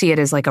just want to see it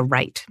as like a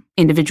right,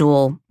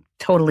 individual,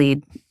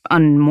 totally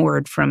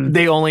unmoored from...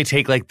 They only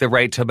take like the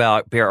right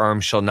to bear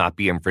arms shall not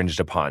be infringed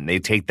upon. They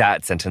take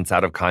that sentence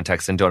out of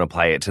context and don't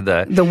apply it to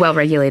the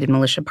well-regulated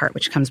militia part,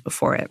 which comes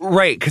before it.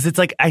 Right, because it's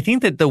like, I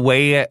think that the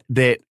way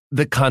that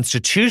the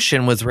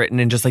Constitution was written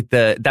and just like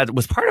that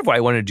was part of why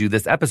I wanted to do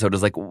this episode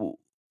is like,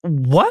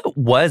 what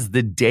was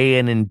the day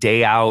in and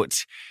day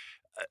out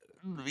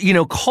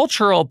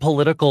cultural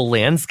political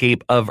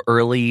landscape of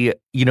early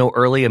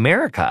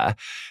America.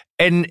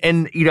 And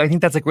I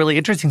think that's like really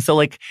interesting. So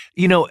like,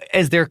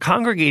 as they're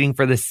congregating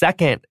for the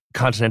Second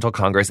Continental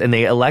Congress and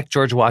they elect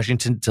George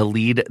Washington to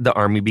lead the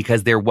army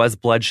because there was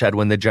bloodshed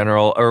when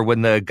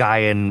the guy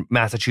in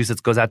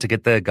Massachusetts goes out to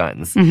get the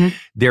guns. Mm-hmm.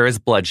 There is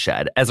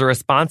bloodshed. As a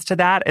response to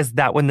that, is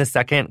that when the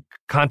Second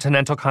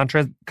Continental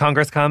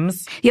Congress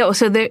comes? Yeah,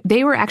 so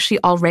they were actually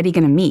already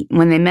going to meet.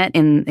 When they met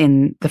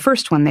in the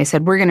first one, they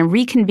said, we're going to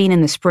reconvene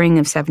in the spring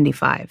of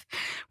 75,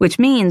 which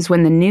means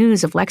when the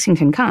news of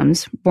Lexington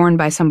comes, borne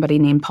by somebody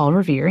named Paul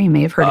Revere, you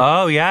may have heard of him.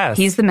 Oh, yes.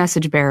 He's the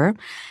message bearer.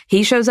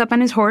 He shows up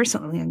on his horse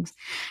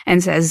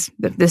and says,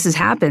 this has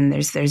happened.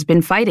 There's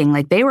been fighting.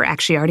 Like, they were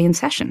actually already in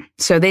session.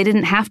 So they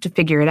didn't have to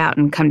figure it out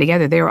and come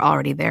together. They were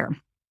already there.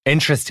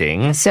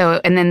 Interesting.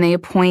 So, and then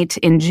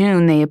in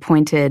June, they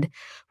appointed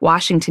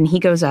Washington. He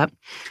goes up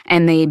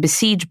and they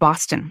besiege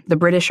Boston. The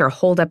British are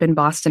holed up in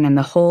Boston, and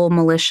the whole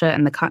militia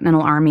and the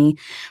Continental Army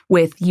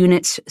with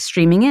units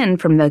streaming in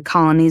from the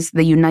colonies,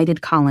 the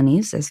United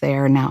Colonies, as they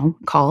are now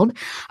called,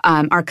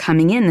 are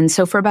coming in. And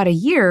so for about a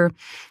year,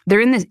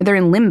 they're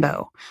in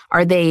limbo.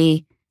 Are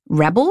they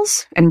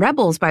rebels? And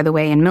rebels, by the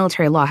way, in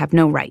military law have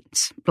no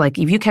rights. Like,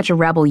 if you catch a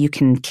rebel, you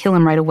can kill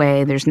him right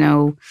away. There's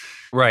no...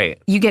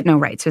 Right. You get no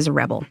rights as a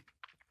rebel.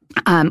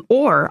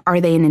 Or are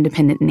they an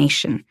independent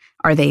nation?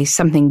 Are they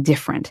something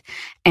different?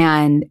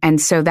 And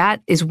so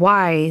that is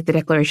why the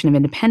Declaration of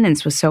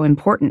Independence was so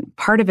important.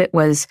 Part of it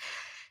was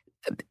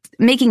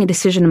making a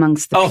decision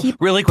amongst the people.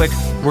 Really quick.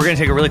 We're going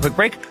to take a really quick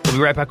break. We'll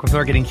be right back with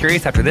more Getting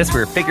Curious. After this,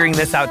 we're figuring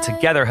this out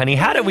together, honey.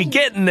 How did we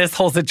get in this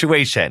whole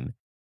situation?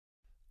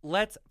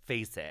 Let's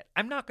face it,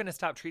 I'm not going to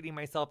stop treating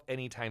myself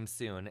anytime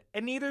soon,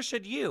 and neither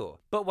should you.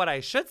 But what I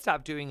should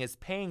stop doing is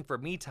paying for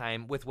me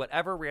time with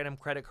whatever random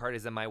credit card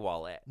is in my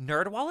wallet.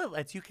 NerdWallet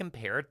lets you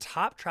compare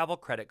top travel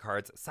credit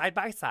cards side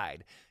by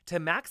side to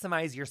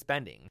maximize your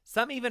spending.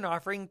 Some even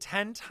offering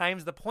 10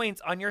 times the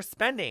points on your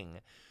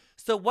spending.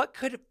 So what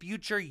could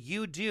future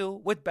you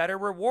do with better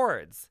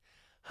rewards?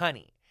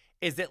 Honey,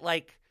 is it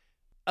like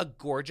a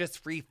gorgeous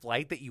free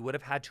flight that you would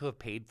have had to have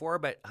paid for,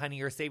 but honey,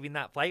 you're saving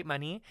that flight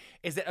money?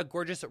 Is it a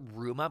gorgeous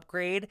room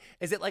upgrade?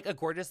 Is it like a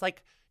gorgeous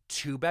like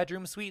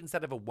 2-bedroom suite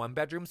instead of a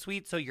 1-bedroom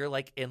suite? So your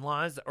like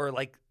in-laws or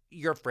like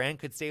your friend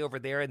could stay over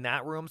there in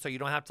that room so you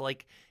don't have to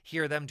like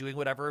hear them doing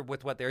whatever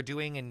with what they're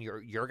doing in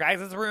your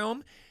guys'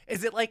 room?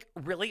 Is it like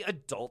really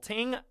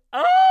adulting?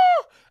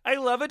 Oh, I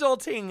love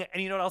adulting.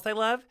 And you know what else I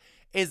love?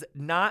 Is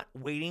not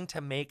waiting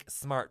to make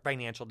smart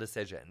financial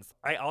decisions.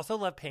 I also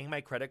love paying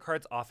my credit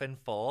cards off in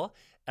full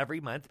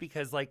every month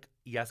because, like,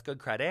 yes, good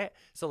credit.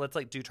 So let's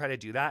try to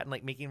do that and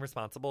like making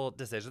responsible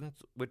decisions,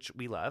 which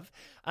we love.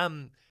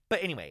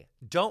 But anyway,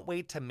 don't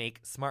wait to make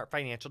smart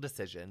financial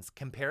decisions.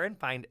 Compare and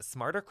find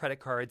smarter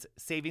credit cards,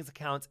 savings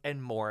accounts,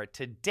 and more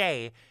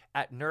today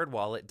at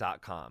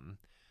nerdwallet.com.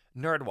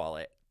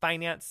 NerdWallet,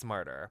 finance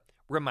smarter.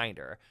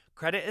 Reminder,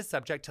 credit is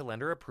subject to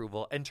lender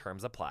approval and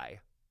terms apply.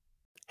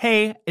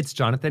 Hey, it's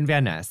Jonathan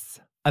Van Ness.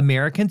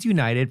 Americans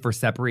United for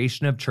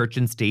Separation of Church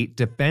and State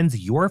defends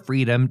your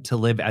freedom to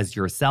live as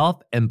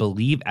yourself and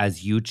believe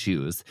as you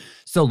choose,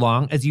 so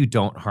long as you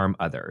don't harm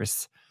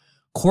others.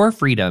 Core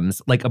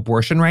freedoms like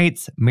abortion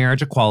rights,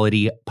 marriage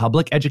equality,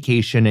 public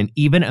education, and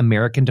even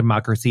American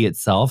democracy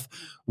itself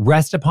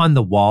rest upon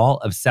the wall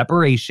of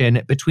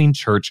separation between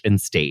church and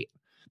state.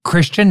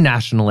 Christian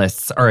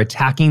nationalists are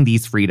attacking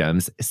these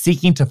freedoms,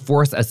 seeking to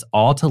force us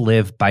all to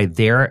live by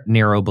their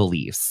narrow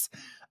beliefs.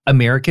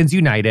 Americans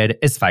United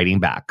is fighting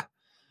back.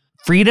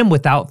 Freedom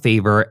without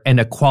favor and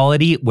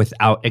equality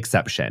without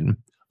exception.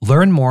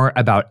 Learn more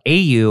about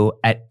AU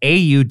at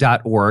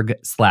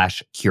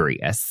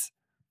au.org/curious.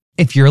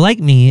 If you're like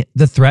me,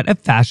 the threat of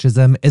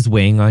fascism is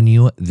weighing on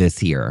you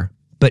this year.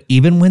 But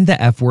even when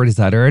the F word is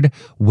uttered,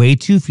 way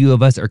too few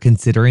of us are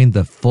considering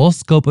the full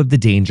scope of the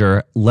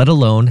danger, let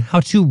alone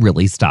how to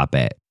really stop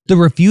it. The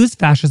Refuse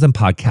Fascism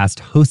podcast,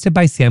 hosted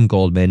by Sam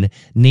Goldman,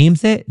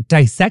 names it,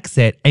 dissects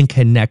it, and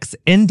connects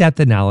in-depth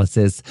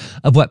analysis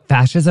of what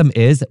fascism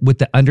is with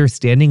the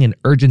understanding and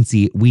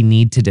urgency we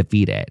need to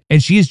defeat it.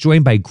 And she is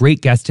joined by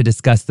great guests to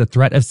discuss the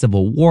threat of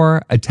civil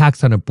war,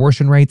 attacks on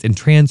abortion rights and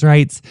trans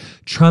rights,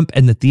 Trump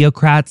and the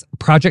theocrats,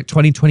 Project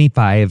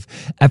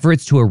 2025,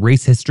 efforts to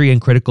erase history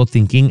and critical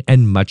thinking,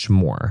 and much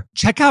more.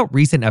 Check out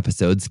recent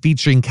episodes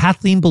featuring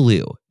Kathleen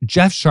Belew,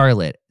 Jeff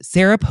Charlotte,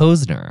 Sarah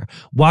Posner,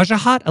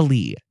 Wajahat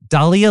Ali,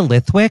 Dahlia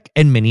Lithwick,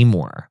 and many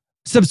more.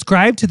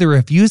 Subscribe to the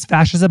Refuse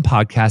Fascism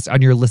podcast on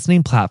your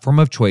listening platform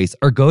of choice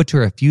or go to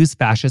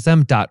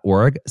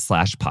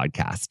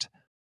refusefascism.org/podcast.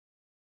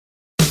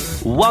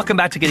 Welcome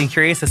back to Getting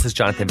Curious. This is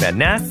Jonathan Van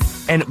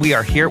Ness, and we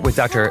are here with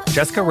Dr.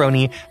 Jessica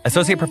Roney,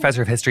 Associate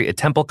Professor of History at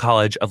Temple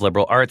College of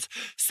Liberal Arts.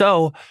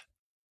 So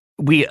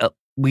we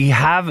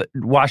have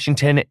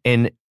Washington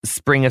in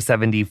spring of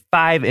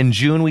 75. In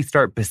June, we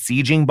start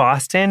besieging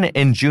Boston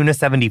in June of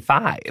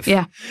 75.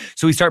 Yeah.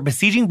 So we start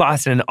besieging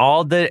Boston and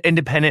all the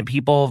independent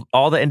people,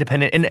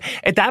 and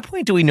at that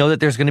point, do we know that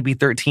there's going to be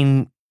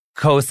 13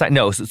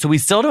 No, so we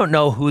still don't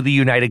know who the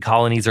United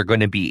Colonies are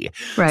going to be.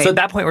 Right. So at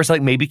that point, we're still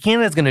like, maybe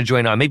Canada's going to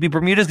join on. Maybe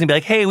Bermuda's going to be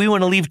like, hey, we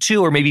want to leave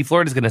too. Or maybe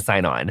Florida's going to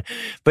sign on.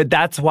 But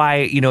that's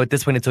why, at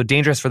this point, it's so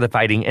dangerous for the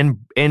fighting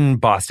in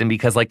Boston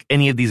because like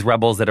any of these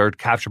rebels that are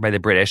captured by the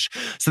British.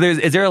 So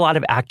is there a lot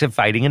of active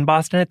fighting in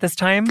Boston at this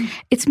time?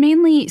 It's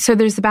mainly, so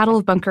there's the Battle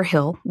of Bunker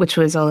Hill, which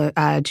was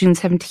June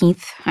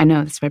 17th. I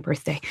know, it's my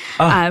birthday.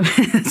 Oh.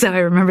 So I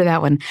remember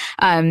that one.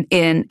 And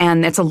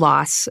it's a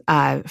loss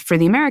for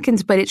the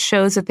Americans, but it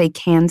shows that they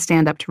can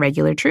stand up to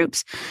regular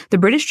troops. The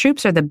British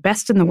troops are the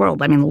best in the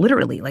world. I mean,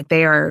 literally, like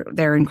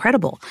they're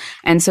incredible.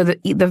 And so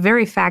the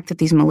very fact that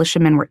these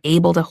militiamen were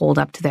able to hold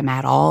up to them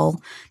at all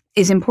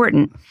is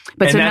important.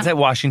 But that's at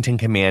Washington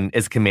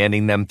is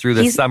commanding them through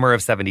the summer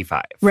of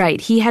 75. Right.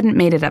 He hadn't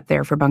made it up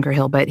there for Bunker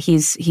Hill, but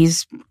he's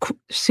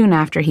soon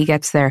after he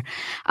gets there.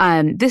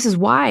 This is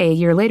why a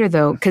year later,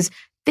 though, because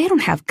they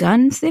don't have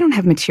guns. They don't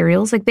have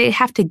materials. Like, they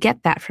have to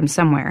get that from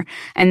somewhere.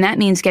 And that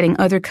means getting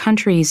other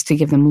countries to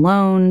give them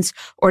loans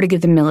or to give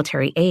them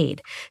military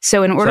aid.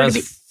 So in order to be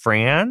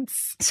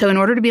France? So in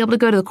order to be able to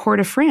go to the court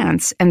of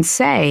France and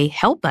say,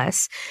 help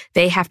us,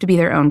 they have to be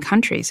their own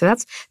country. So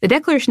that's the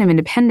Declaration of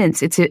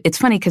Independence. It's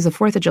funny because the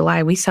 4th of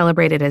July, we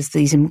celebrate it as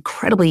these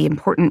incredibly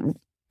important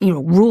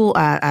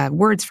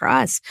words for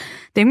us.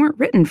 They weren't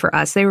written for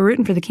us. They were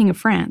written for the King of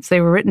France.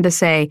 They were written to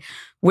say,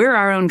 we're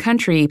our own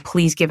country.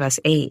 Please give us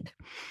aid.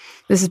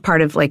 This is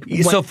part of like...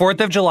 So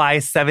 4th of July,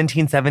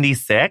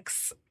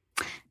 1776?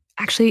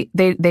 Actually,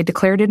 they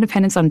declared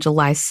independence on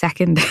July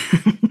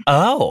 2nd.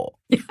 Oh.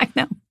 Yeah, I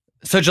know.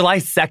 So July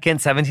 2nd,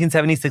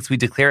 1776, we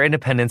declare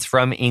independence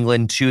from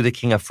England to the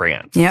King of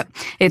France. Yep.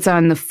 It's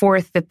on the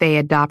 4th that they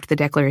adopt the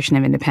Declaration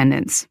of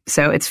Independence.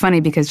 So it's funny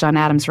because John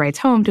Adams writes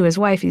home to his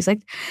wife. He's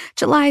like,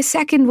 July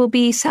 2nd will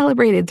be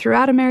celebrated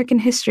throughout American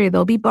history.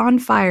 There'll be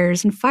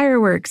bonfires and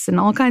fireworks and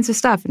all kinds of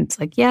stuff. And it's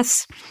like,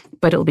 yes,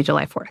 but it'll be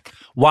July 4th.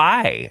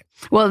 Why?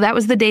 Well, that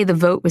was the day the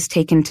vote was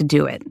taken to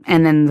do it.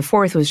 And then the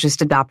 4th was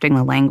just adopting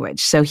the language.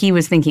 So he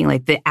was thinking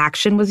like the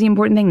action was the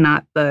important thing,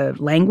 not the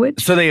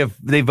language. So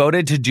they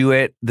voted to do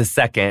it the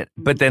 2nd,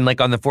 but then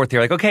like on the 4th,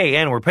 they're like, okay,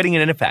 and we're putting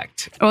it in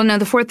effect. Well, no,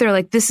 the 4th, they're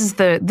like, this is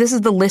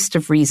the list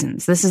of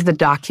reasons. This is the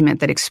document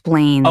that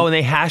explains. Oh, and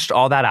they hashed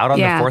all that out on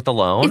the 4th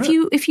alone?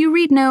 If you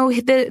read,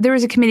 there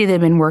was a committee that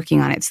had been working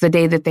on it. It's the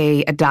day that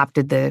they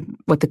adopted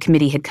what the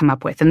committee had come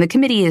up with. And the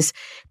committee is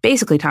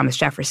basically Thomas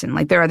Jefferson.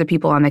 Like, there are other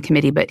people on the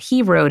committee, but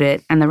he wrote it,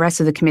 and the rest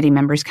of the committee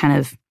members kind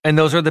of... And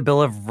those are the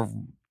Bill of...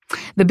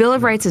 The Bill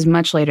of Rights is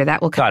much later.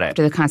 That will come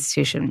after the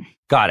Constitution.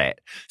 Got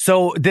it.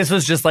 So this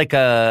was just like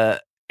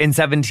in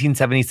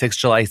 1776,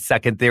 July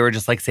 2nd, they were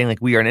just like saying like,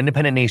 we are an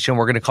independent nation.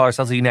 We're going to call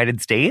ourselves the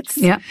United States.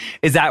 Yeah.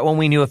 Is that when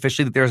we knew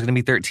officially that there was going to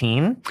be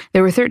 13?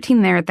 There were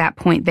 13 there at that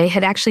point. They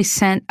had actually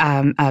sent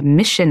a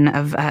mission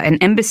of an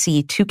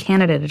embassy to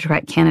Canada to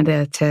try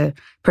Canada to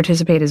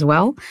participate as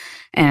well.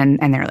 And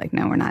they're like,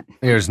 no, we're not.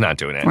 You're just not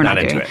doing it. We're not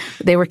into it.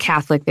 They were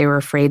Catholic. They were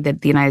afraid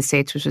that the United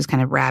States, which was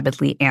kind of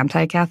rabidly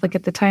anti-Catholic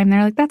at the time,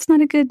 they're like, that's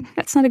not a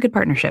good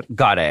partnership.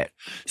 Got it.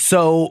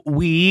 So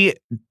we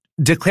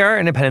declare our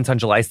independence on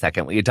July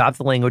 2nd. We adopt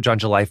the language on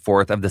July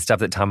 4th of the stuff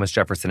that Thomas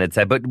Jefferson had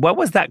said. But what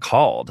was that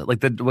called?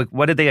 Like,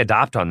 what did they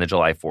adopt on the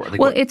July 4th?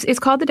 Well, it's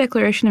called the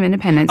Declaration of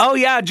Independence. Oh,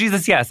 yeah.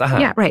 Jesus, yes. Uh-huh.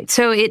 Yeah, right.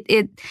 So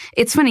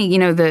it's funny,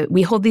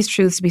 we hold these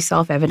truths to be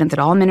self-evident, that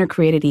all men are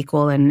created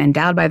equal and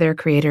endowed by their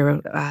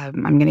creator.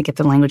 I'm going to get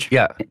the language.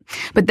 Yeah.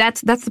 But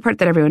that's the part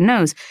that everyone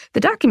knows.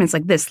 The document's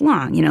like this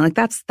long,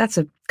 that's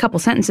a couple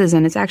sentences,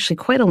 and it's actually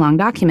quite a long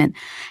document.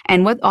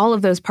 And what all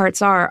of those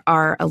parts are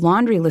a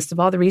laundry list of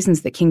all the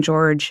reasons that King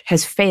George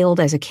has failed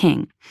as a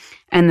king.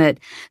 And that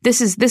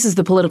this is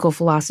the political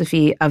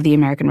philosophy of the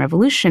American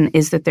Revolution,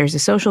 is that there's a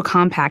social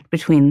compact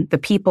between the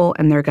people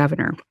and their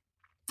governor.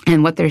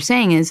 And what they're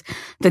saying is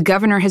the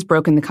governor has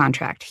broken the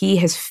contract. He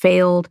has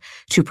failed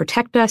to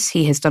protect us.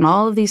 He has done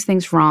all of these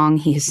things wrong.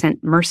 He has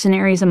sent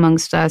mercenaries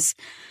amongst us.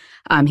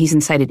 He's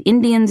incited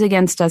Indians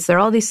against us. There are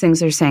all these things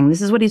they're saying.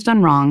 This is what he's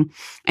done wrong.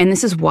 And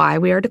this is why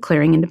we are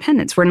declaring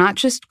independence. We're not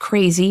just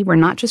crazy. We're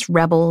not just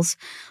rebels.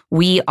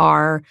 We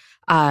are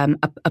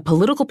a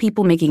political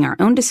people making our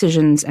own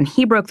decisions. And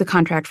he broke the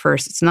contract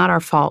first. It's not our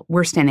fault.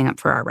 We're standing up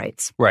for our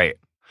rights. Right.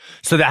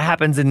 So that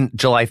happens in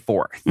July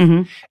 4th.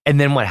 Mm-hmm. And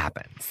then what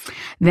happens?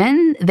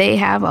 Then they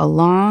have a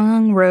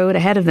long road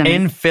ahead of them.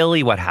 In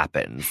Philly, what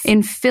happens?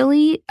 In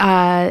Philly,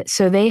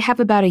 so they have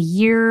about a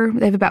year,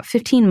 they have about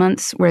 15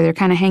 months where they're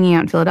kind of hanging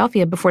out in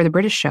Philadelphia before the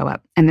British show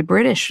up. And the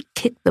British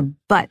kick the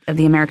butt of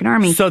the American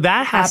army. So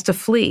that has to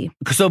flee.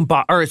 So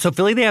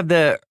Philly, they have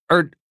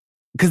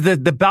because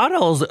the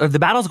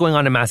battle's going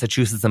on in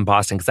Massachusetts and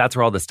Boston, because that's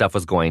where all this stuff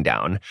was going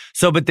down.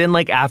 So, but then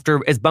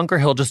after, is Bunker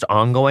Hill just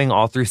ongoing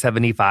all through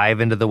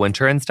 75 into the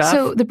winter and stuff?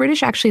 So the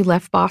British actually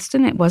left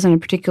Boston. It wasn't a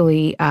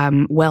particularly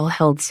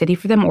well-held city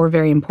for them or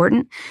very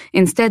important.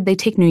 Instead, they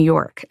take New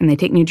York and they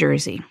take New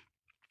Jersey.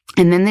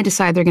 And then they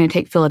decide they're going to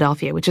take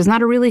Philadelphia, which is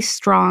not a really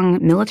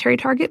strong military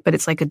target, but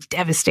it's like a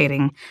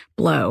devastating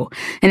blow.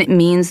 And it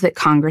means that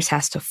Congress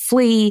has to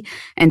flee,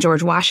 and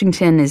George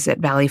Washington is at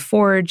Valley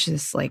Forge,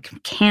 this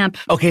camp.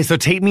 Okay, so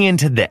take me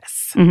into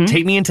this. Mm-hmm.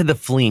 Take me into the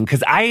fleeing,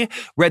 because I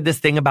read this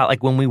thing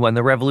about when we won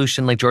the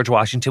revolution, George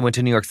Washington went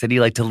to New York City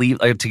to leave,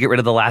 to get rid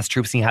of the last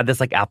troops, and he had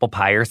this apple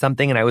pie or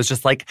something, and I was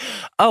just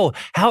oh,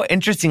 how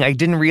interesting. I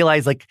didn't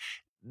realize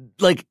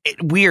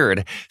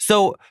weird.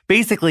 So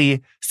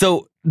basically,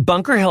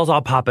 Bunker Hill's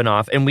all popping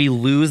off, and we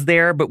lose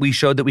there, but we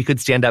showed that we could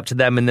stand up to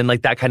them, and then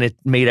that kind of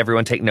made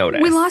everyone take notice.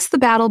 We lost the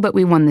battle, but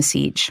we won the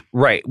siege.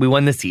 Right, we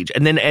won the siege.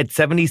 And then at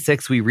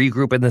 76, we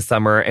regroup in the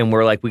summer, and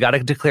we're we got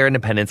to declare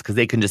independence because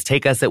they can just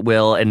take us at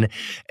will, and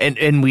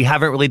we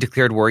haven't really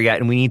declared war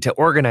yet, and we need to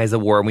organize a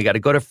war, and we got to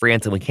go to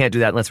France, and we can't do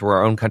that unless we're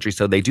our own country.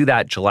 So they do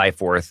that July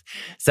 4th,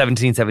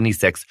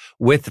 1776,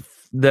 with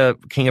the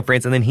King of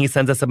France, and then he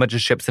sends us a bunch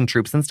of ships and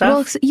troops and stuff.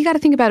 Well, you got to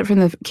think about it from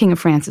the King of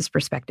France's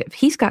perspective.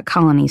 He's got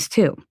colonies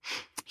too.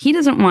 He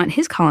doesn't want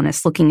his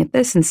colonists looking at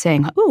this and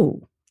saying,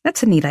 "Oh,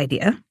 that's a neat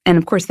idea." And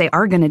of course, they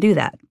are going to do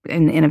that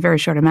in a very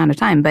short amount of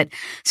time. But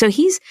so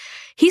he's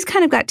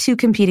kind of got two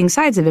competing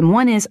sides of him.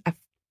 One is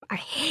I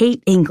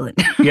hate England.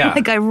 Yeah.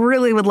 I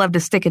really would love to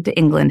stick it to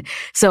England.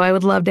 So I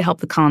would love to help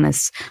the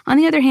colonists. On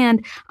the other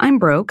hand, I'm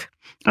broke.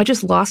 I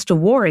just lost a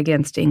war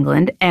against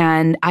England,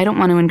 and I don't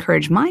want to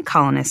encourage my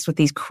colonists with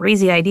these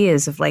crazy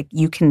ideas of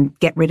you can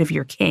get rid of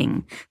your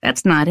king.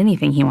 That's not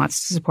anything he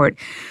wants to support.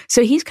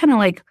 So he's kind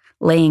of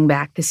laying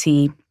back to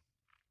see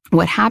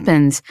what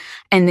happens.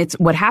 And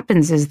what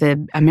happens is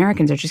the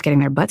Americans are just getting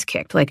their butts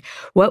kicked.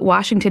 What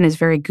Washington is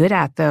very good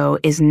at, though,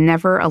 is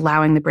never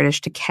allowing the British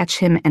to catch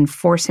him and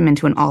force him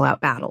into an all-out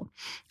battle.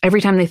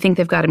 Every time they think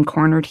they've got him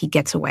cornered, he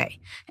gets away.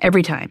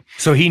 Every time.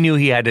 So he knew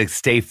he had to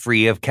stay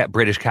free of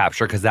British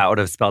capture, because that would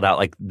have spelled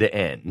out the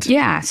end.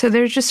 Yeah. So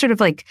there's just sort of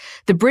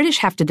the British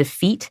have to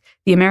defeat,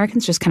 the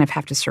Americans just kind of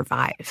have to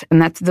survive.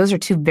 And those are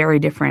two very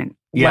different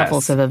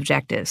levels of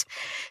objectives.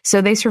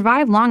 So they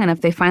survive long enough.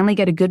 They finally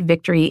get a good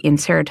victory in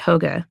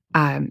Saratoga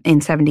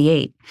in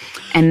 78.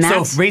 And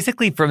so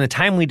basically from the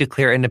time we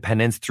declare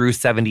independence through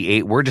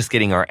 78, we're just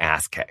getting our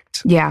ass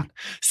kicked. Yeah.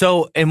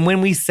 So, and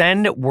when we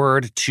send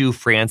word to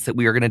France that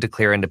we are going to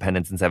declare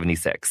independence in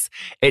 76,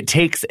 it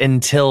takes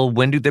until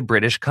when do the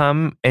British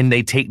come and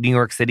they take New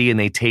York City and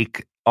they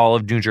take all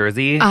of New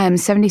Jersey?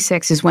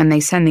 76 is when they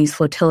send these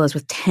flotillas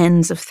with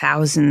tens of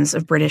thousands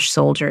of British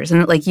soldiers.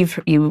 And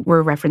you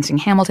were referencing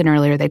Hamilton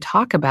earlier, they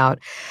talk about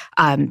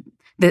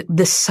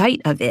the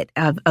site of it,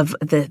 of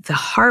the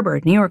harbor,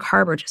 New York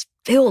Harbor, just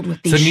filled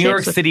with these ships. So New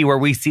York City, where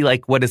we see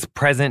what is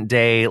present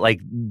day,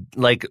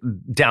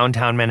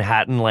 downtown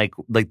Manhattan,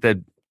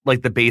 the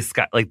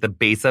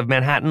base of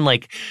Manhattan,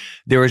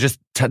 there was just,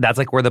 that's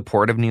where the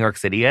port of New York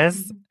City is.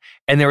 Mm-hmm.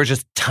 And there was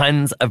just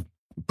tons of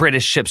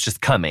British ships just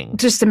coming.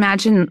 Just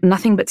imagine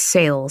nothing but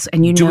sails.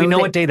 And do we know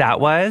what day that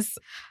was?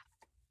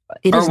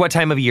 Or what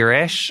time of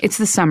year-ish? It's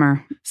the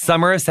summer.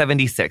 Summer of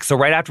 76. So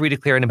right after we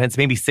declare independence,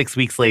 maybe 6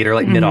 weeks later,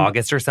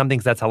 mid-August or something,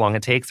 because that's how long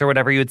it takes or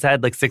whatever you had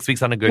said, 6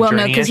 weeks on a good journey.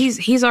 Well, no, because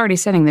he's already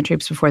sending the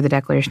troops before the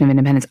Declaration of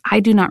Independence.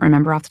 I do not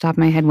remember off the top of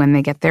my head when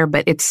they get there,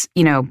 but it's,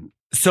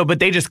 So, but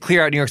they just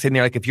clear out New York City, and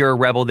they're if you're a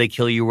rebel, they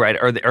kill you, right?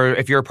 Or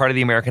if you're a part of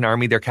the American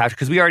army, they're captured.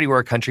 Because we already were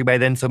a country by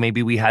then, so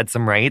maybe we had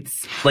some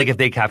rights. If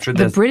they captured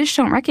this. The British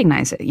don't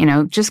recognize it,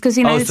 just because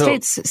the United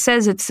States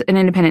says it's an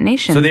independent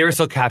nation. So they were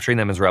still capturing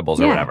them as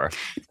rebels or whatever.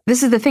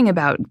 This is the thing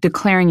about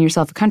declaring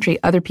yourself a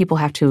country. Other people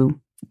have to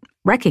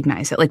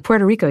recognize it.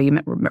 Puerto Rico, you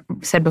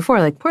said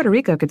before, Puerto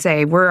Rico could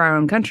say, we're our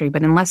own country,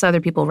 but unless other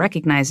people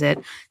recognize it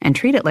and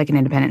treat it like an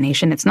independent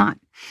nation, it's not.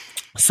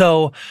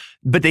 So,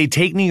 but they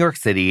take New York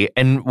City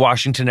and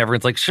Washington,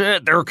 everyone's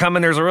shit, they're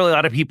coming, there's a really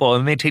lot of people.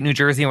 And they take New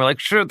Jersey and we're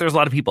shit, there's a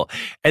lot of people.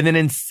 And then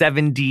in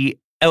 70,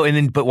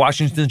 but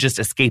Washington's just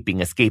escaping.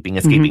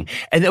 Mm-hmm.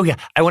 And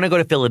I want to go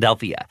to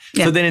Philadelphia.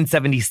 Yeah. So then in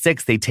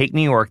 76, they take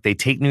New York, they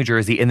take New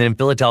Jersey, and then in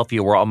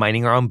Philadelphia, we're all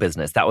minding our own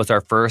business. That was our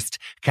first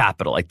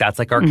capital. That's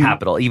our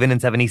capital. Even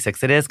in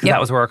 76 it is, because that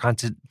was where our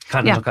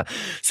continental.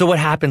 So what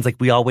happens?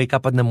 We all wake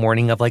up in the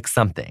morning of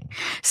something.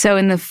 So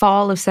in the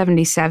fall of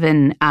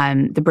 77,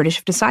 the British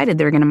have decided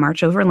they're going to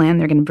march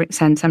overland. They're going to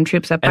send some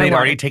troops up by water. And they've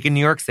already taken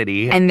New York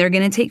City. And they're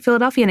going to take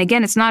Philadelphia. And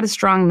again, it's not a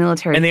strong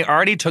military. And they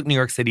already took New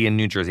York City and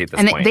New Jersey at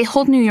this point. They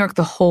hold New York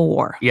the whole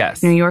war.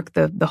 Yes. New York,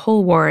 the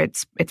whole war,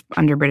 it's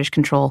under British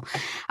control.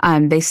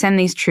 They send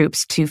these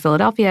troops to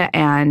Philadelphia,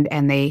 and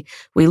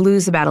we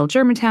lose the Battle of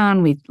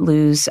Germantown, we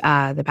lose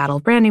the Battle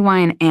of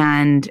Brandywine,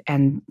 and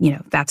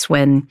that's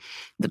when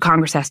the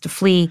Congress has to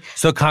flee.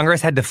 So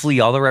Congress had to flee.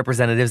 All the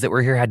representatives that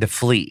were here had to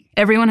flee.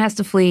 Everyone has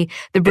to flee.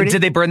 The British,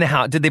 did they burn the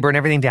house? Did they burn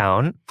everything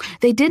down?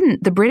 They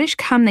didn't. The British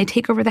come, they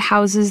take over the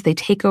houses, they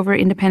take over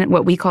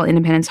what we call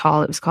Independence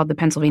Hall. It was called the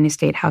Pennsylvania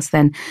State House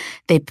then.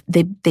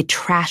 They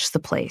trash the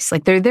place.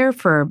 Like they're there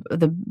for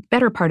the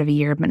better part of a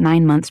year, but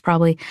 9 months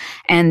probably.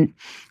 And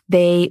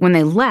when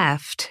they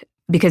left,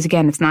 because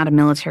again, it's not a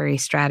military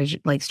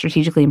strategy, like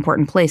strategically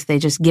important place. They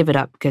just give it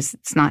up because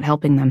it's not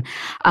helping them.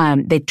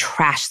 They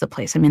trash the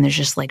place. I mean, there's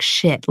just like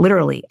shit,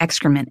 literally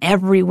excrement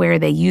everywhere.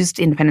 They used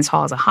Independence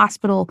Hall as a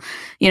hospital.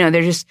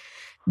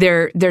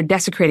 They're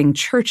desecrating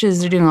churches.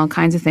 They're doing all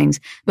kinds of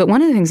things. But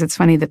one of the things that's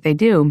funny that they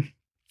do,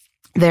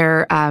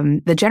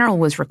 the general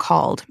was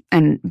recalled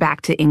and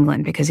back to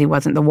England because the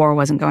war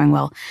wasn't going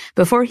well.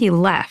 Before he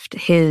left,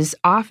 his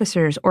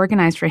officers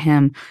organized for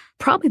him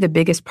probably the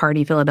biggest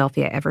party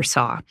Philadelphia ever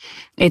saw.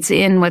 It's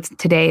in what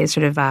today is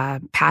sort of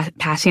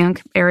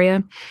Passyunk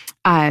area.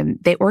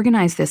 They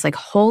organized this like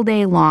whole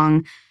day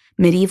long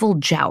medieval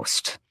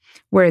joust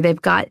where they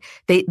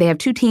have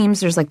two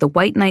teams. There's like the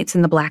White Knights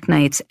and the Black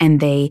Knights, and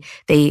they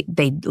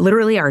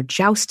literally are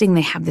jousting.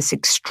 They have this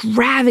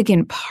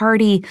extravagant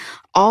party.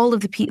 All of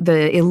the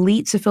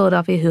elites of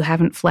Philadelphia who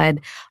haven't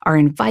fled are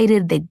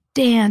invited. They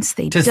dance.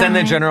 They to send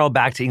the general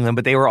back to England,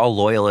 but they were all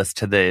loyalists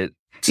to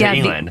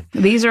England.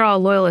 These are all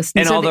loyalists.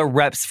 And so all the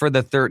reps for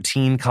the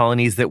 13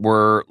 colonies that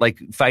were like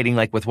fighting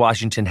like with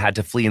Washington had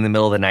to flee in the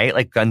middle of the night,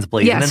 like guns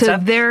blazing and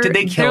stuff. Did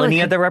they kill any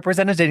of the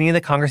representatives? Did any of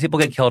the Congress people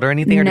get killed or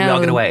anything? Or did they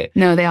all get away?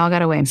 No, they all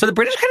got away. So the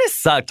British kind of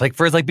sucked. Like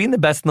for like being the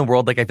best in the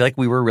world, like I feel like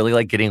we were really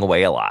like getting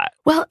away a lot.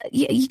 Well,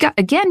 you got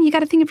to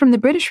think it from the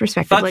British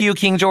perspective. Fuck you,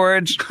 King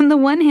George. On the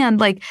one hand,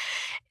 like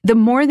the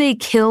more they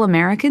kill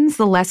Americans,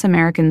 the less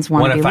Americans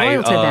want to be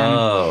loyal to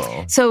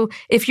them. So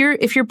if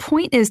your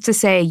point is to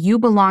say you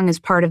belong as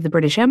part of the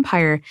British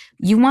Empire,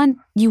 you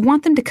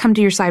want them to come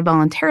to your side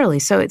voluntarily.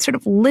 So it sort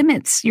of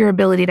limits your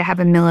ability to have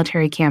a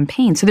military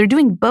campaign. So they're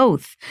doing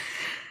both.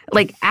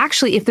 Like,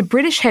 actually, if the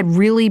British had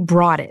really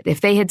brought it,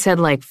 if they had said,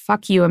 like,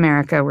 fuck you,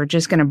 America, we're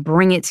just going to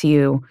bring it to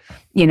you,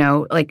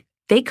 like,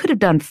 they could have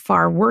done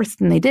far worse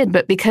than they did.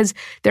 But because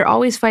they're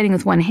always fighting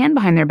with one hand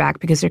behind their back,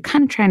 because they're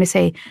kind of trying to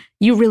say,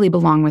 you really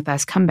belong with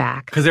us, come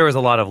back. Because there was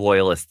a lot of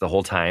loyalists the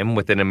whole time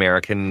within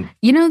American...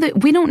 that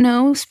we don't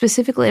know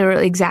specifically or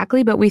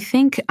exactly, but we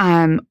think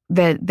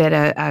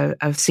that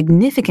a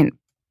significant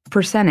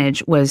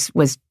percentage was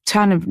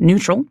kind of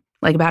neutral.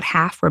 Like about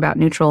half were about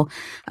neutral,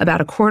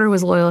 about a quarter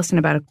was loyalist, and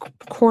about a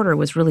quarter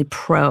was really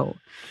pro.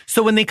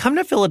 So when they come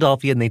to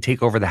Philadelphia and they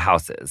take over the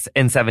houses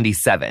in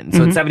 77,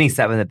 so it's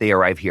 77 that they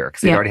arrive here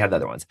because they already had the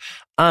other ones.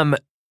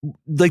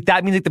 Like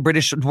that means like the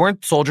British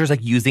weren't soldiers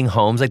like using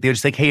homes. Like they were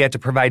just like, hey, you have to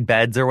provide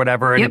beds or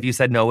whatever. And if you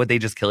said no, would they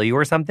just kill you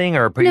or something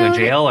or put you in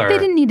jail? Or they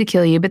didn't need to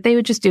kill you, but they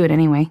would just do it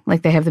anyway.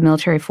 Like they have the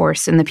military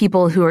force, and the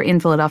people who are in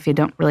Philadelphia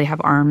don't really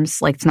have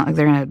arms. Like it's not like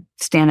they're going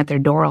to stand at their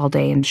door all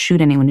day and shoot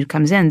anyone who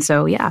comes in.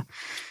 So yeah.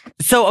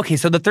 So okay,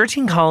 so the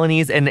 13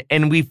 colonies, and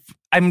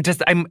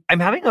I'm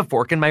having a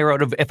fork in my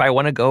road of if I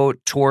want to go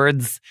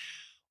towards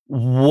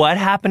what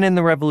happened in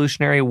the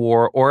Revolutionary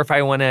War, or if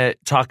I want to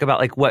talk about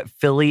like what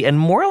Philly and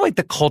more like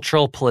the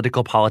cultural,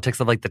 political politics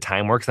of like the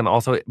time works. I'm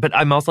also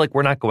like,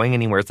 we're not going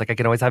anywhere. It's like I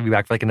can always have you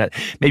back for like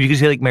maybe you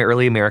could be like my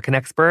early American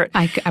expert.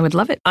 I would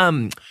love it.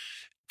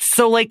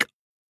 So like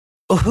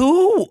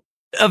who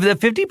of the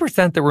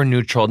 50% that were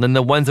neutral and then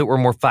the ones that were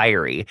more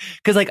fiery?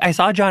 Because like I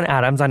saw John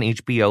Adams on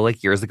HBO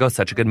like years ago,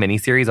 such a good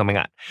miniseries. Oh my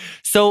God.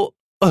 So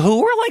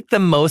who were like the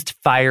most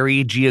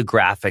fiery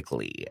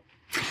geographically?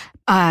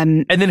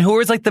 And then who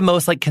was like the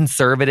most like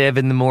conservative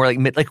and the more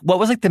like what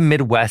was like the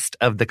Midwest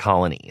of the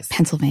colonies?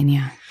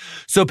 Pennsylvania.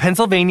 So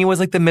Pennsylvania was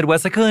like the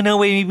Midwest, like, oh no,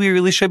 wait, maybe we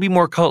really should be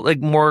more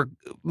more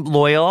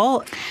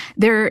loyal.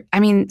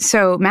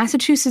 So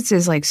Massachusetts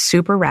is like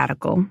super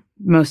radical,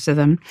 most of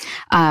them.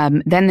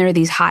 Then there are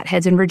these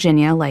hotheads in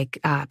Virginia, like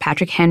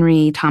Patrick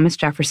Henry, Thomas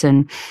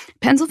Jefferson.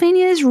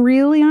 Pennsylvania is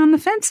really on the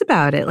fence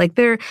about it. Like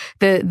they're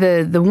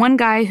the one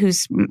guy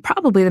who's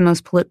probably the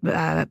most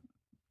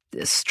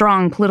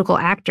strong political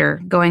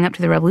actor going up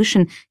to the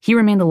revolution, he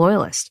remained a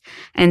loyalist.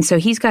 And so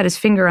he's got his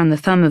finger on the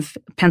thumb of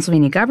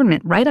Pennsylvania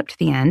government right up to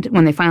the end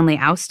when they finally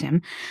oust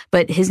him.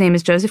 But his name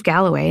is Joseph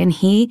Galloway, and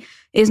he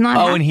is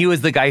not... and he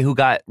was the guy who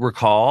got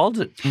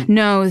recalled?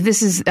 No,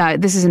 this is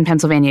in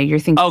Pennsylvania. You're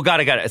thinking... Oh,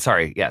 got it.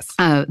 Sorry, yes.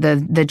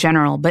 The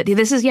general. But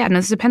this is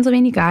a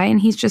Pennsylvania guy,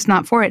 and he's just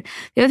not for it.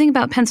 The other thing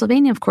about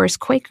Pennsylvania, of course,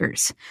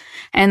 Quakers.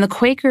 And the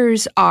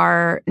Quakers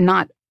are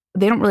not...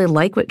 They don't really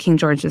like what King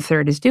George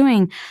III is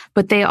doing,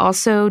 but they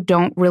also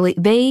don't really...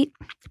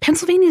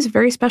 Pennsylvania is a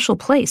very special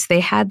place. They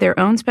had their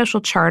own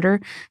special charter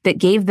that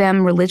gave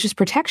them religious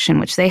protection,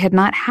 which they had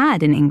not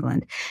had in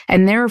England.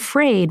 And they're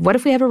afraid, what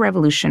if we have a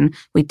revolution?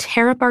 We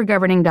tear up our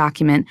governing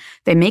document.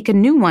 They make a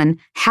new one.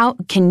 How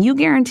can you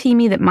guarantee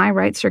me that my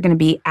rights are going to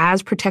be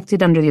as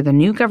protected under the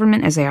new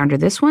government as they are under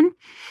this one?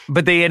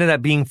 But they ended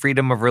up being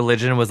freedom of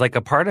religion was like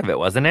a part of it,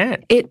 wasn't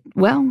it?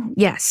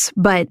 Yes.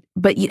 But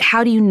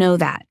how do you know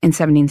that in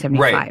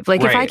 1775?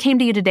 If I came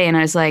to you today and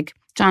I was like,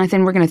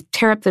 Jonathan, we're going to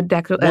tear up the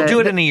Declaration. We'll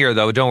do it in a year,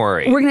 though. Don't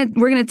worry. We're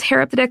going to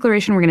tear up the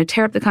Declaration. We're going to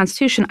tear up the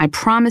Constitution. I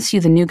promise you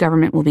the new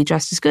government will be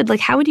just as good.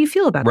 Like, how would you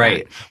feel about that?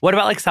 Right. What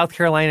about like South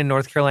Carolina and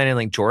North Carolina and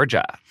like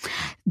Georgia?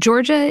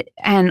 Georgia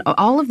and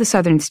all of the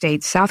southern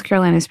states, South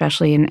Carolina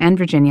especially, and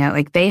Virginia,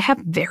 like they have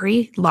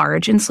very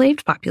large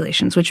enslaved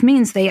populations, which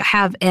means they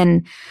have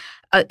an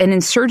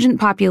insurgent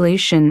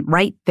population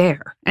right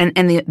there.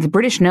 And the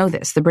British know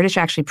this. The British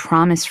actually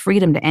promise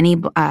freedom to any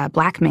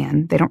black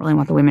man. They don't really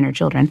want the women or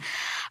children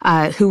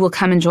who will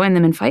come and join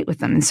them and fight with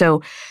them. And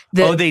so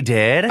they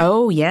did?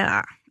 Oh,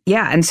 yeah.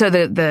 Yeah. And so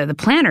the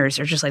planners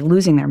are just like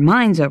losing their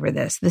minds over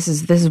this. This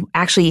is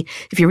actually,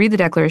 if you read the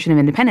Declaration of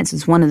Independence,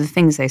 it's one of the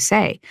things they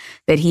say,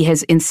 that he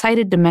has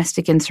incited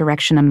domestic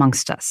insurrection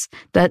amongst us.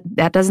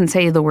 That doesn't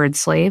say the word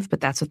slave,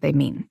 but that's what they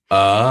mean.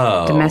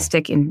 Oh.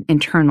 Domestic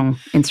internal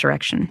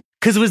insurrection.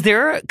 Was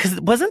there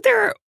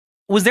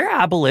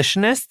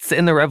abolitionists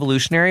in the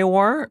Revolutionary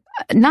War?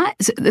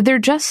 They're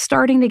just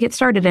starting to get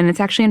started, and it's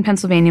actually in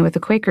Pennsylvania with the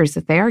Quakers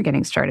that they are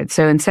getting started.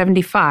 So in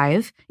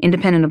 1975,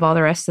 independent of all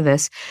the rest of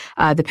this,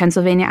 the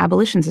Pennsylvania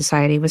Abolition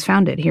Society was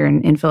founded here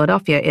in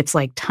Philadelphia. It's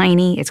like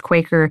tiny, it's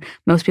Quaker.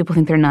 Most people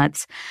think they're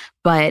nuts.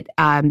 But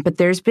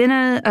there's been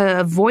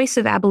a voice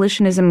of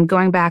abolitionism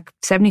going back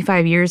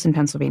 75 years in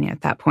Pennsylvania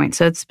at that point.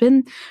 So it's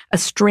been a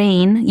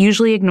strain,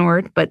 usually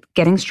ignored, but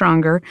getting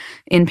stronger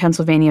in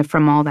Pennsylvania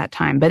from all that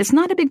time. But it's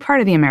not a big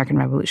part of the American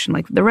Revolution.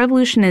 Like the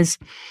Revolution is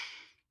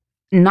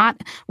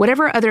not,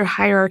 whatever other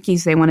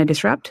hierarchies they want to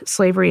disrupt,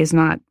 slavery is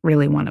not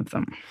really one of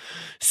them.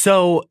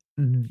 So,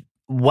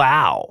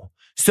 wow.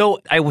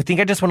 So I think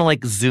I just want to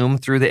like zoom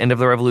through the end of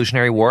the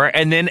Revolutionary War,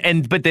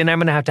 but then I'm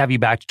going to have you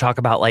back to talk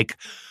about like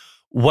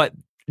what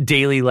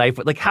daily life,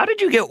 like how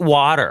did you get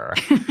water?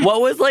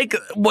 What did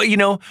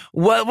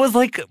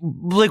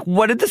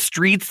the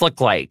streets look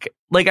like?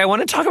 Like I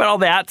want to talk about all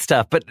that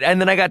stuff,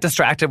 and then I got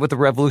distracted with the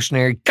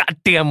Revolutionary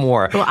goddamn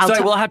War. Well, I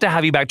will have to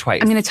have you back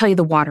twice. I'm going to tell you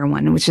the water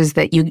one, which is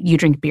that you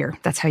drink beer.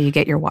 That's how you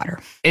get your water.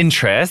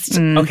 Interest.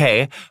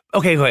 Okay,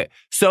 great.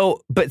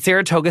 So, but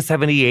Saratoga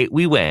 78,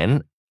 we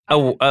win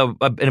an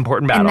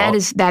important battle.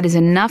 And that is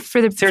enough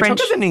for the French.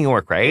 Saratoga's in New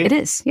York, right? It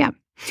is, yeah.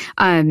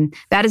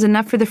 That is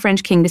enough for the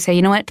French king to say,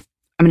 you know what?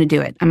 I'm going to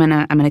do it. I'm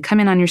going to come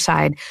in on your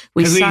side.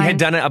 Because we had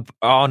done it up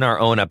on our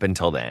own up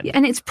until then.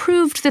 And it's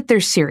proved that they're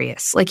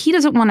serious. Like, he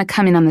doesn't want to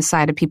come in on the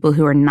side of people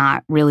who are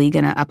not really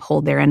going to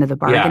uphold their end of the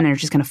bargain and are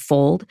just going to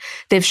fold.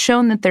 They've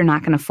shown that they're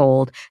not going to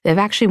fold. They've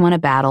actually won a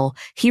battle.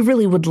 He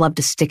really would love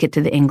to stick it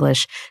to the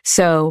English.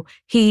 So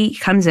he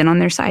comes in on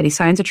their side. He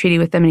signs a treaty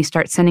with them and he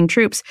starts sending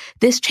troops.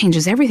 This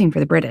changes everything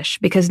for the British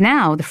because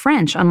now the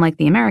French, unlike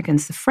the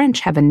Americans, the French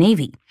have a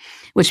navy,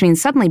 which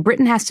means suddenly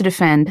Britain has to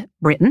defend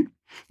Britain.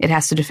 It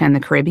has to defend the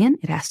Caribbean.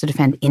 It has to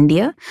defend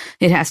India.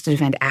 It has to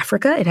defend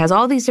Africa. It has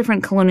all these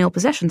different colonial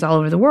possessions all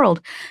over the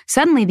world.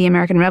 Suddenly, the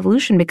American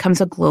Revolution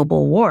becomes a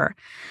global war.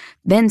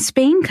 Then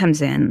Spain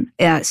comes in.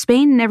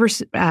 Spain never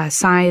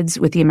sides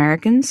with the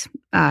Americans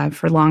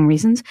for long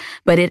reasons,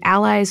 but it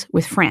allies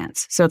with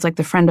France. So it's like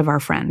the friend of our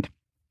friend.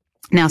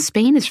 Now,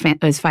 Spain is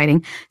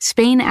fighting.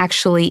 Spain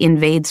actually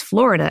invades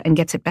Florida and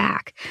gets it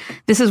back.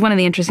 This is one of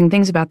the interesting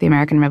things about the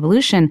American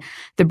Revolution.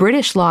 The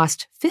British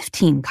lost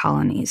 15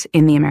 colonies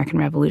in the American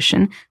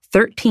Revolution.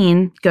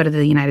 13 go to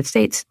the United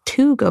States.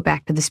 2 go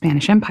back to the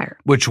Spanish Empire.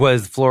 Which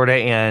was Florida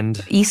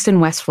and? East and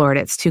West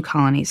Florida. It's 2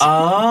 colonies.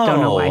 Oh. Don't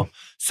know why.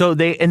 So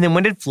and then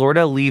when did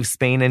Florida leave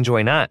Spain and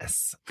join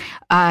us?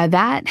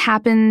 That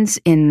happens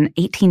in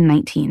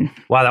 1819.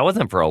 Wow, that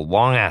wasn't for a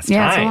long-ass time.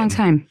 Yeah, it's a long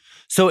time.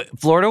 So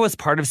Florida was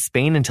part of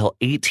Spain until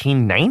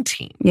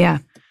 1819. Yeah.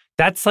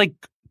 That's like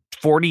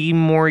 40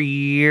 more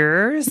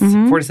years.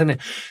 Mm-hmm. 47.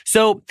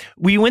 So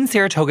we win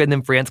Saratoga and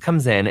then France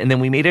comes in and then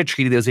we made a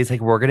treaty that was basically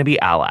like, we're going to be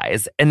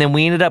allies. And then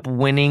we ended up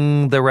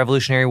winning the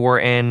Revolutionary War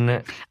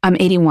in?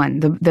 81.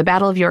 The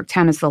Battle of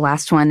Yorktown is the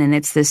last one, and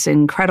it's this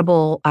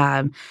incredible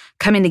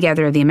coming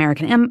together of the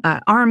American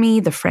Army,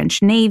 the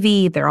French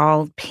Navy. They're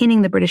all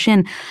pinning the British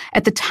in.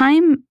 At the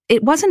time,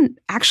 it wasn't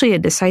actually a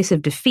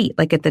decisive defeat.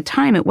 Like at the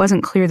time, it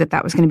wasn't clear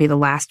that was going to be the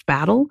last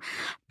battle.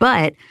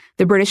 But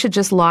the British had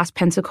just lost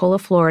Pensacola,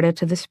 Florida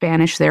to the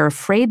Spanish. They're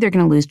afraid they're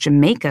going to lose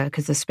Jamaica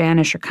because the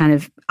Spanish are kind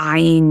of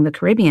eyeing the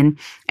Caribbean.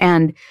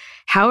 And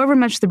however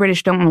much the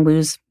British don't want to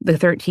lose the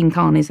 13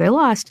 colonies they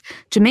lost,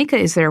 Jamaica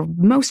is their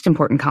most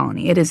important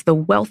colony. It is the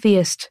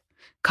wealthiest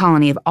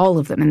colony of all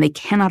of them, and they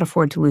cannot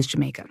afford to lose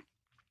Jamaica.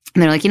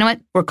 And they're like, you know what?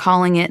 We're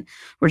calling it.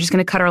 We're just going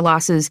to cut our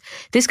losses.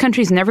 This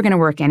country's never going to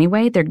work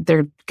anyway. They're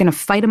going to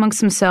fight amongst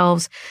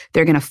themselves.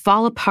 They're going to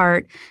fall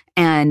apart,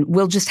 and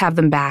we'll just have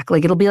them back.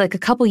 Like, it'll be like a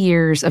couple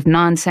years of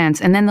nonsense,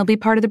 and then they'll be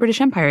part of the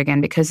British Empire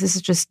again because this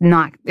is just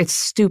not, it's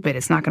stupid.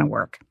 It's not going to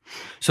work.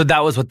 So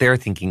that was what their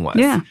thinking was.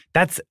 Yeah.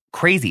 That's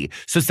crazy.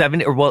 So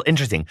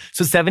interesting.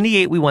 So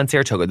 78, we won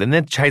Saratoga. Then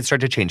the tides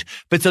start to change.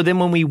 But so then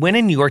when we win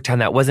in Yorktown,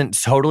 that wasn't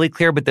totally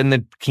clear. But then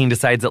the king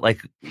decides that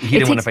like he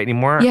didn't want to fight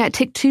anymore. Yeah, it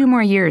took 2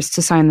 more years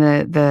to sign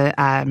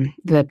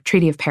the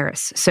Treaty of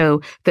Paris.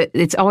 So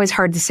it's always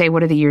hard to say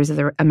what are the years of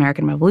the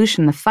American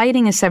Revolution. The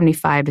fighting is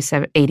 75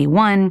 to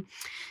 81.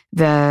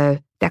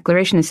 The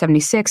Declaration is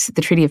 76.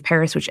 The Treaty of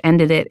Paris, which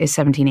ended it, is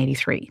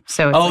 1783.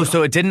 So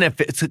so it didn't,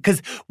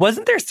 because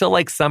wasn't there still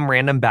like some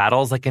random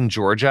battles like in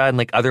Georgia and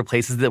like other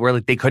places that were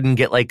like they couldn't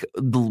get like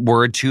the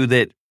word to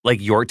that like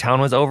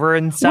Yorktown was over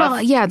and stuff?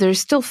 Well, yeah, there's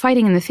still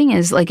fighting. And the thing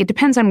is, like, it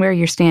depends on where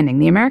you're standing.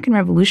 The American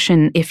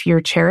Revolution, if you're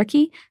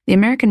Cherokee, the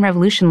American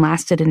Revolution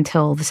lasted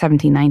until the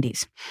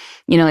 1790s.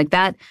 You know, like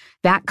that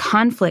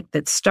conflict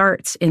that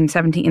starts in the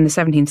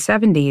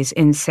 1770s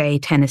in, say,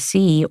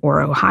 Tennessee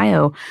or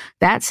Ohio,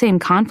 that same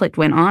conflict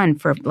went on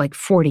for like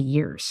 40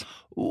 years.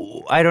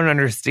 I don't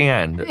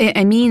understand.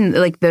 I mean,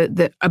 like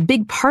a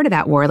big part of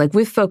that war, like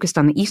we've focused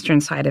on the eastern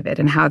side of it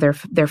and how they're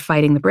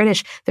fighting the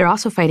British. They're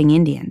also fighting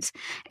Indians,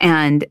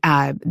 and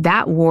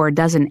that war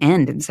doesn't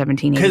end in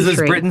 1783. Because is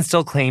Britain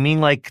still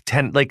claiming like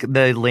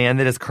the land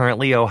that is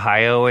currently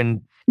Ohio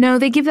and? No,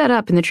 they give that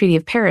up in the Treaty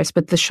of Paris,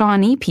 but the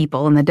Shawnee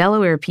people and the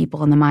Delaware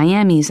people and the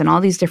Miamis and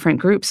all these different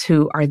groups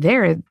who are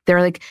there,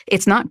 they're like,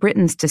 it's not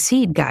Britain's to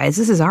cede, guys.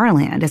 This is our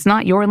land. It's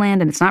not your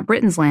land and it's not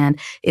Britain's land.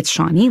 It's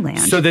Shawnee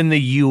land. So then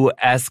the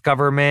U.S.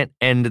 government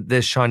and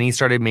the Shawnee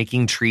started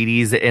making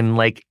treaties and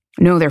like...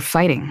 No, they're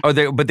fighting.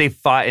 But they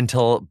fought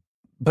until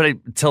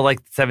like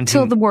 17...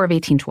 Till the War of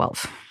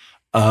 1812.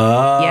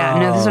 Oh. Yeah,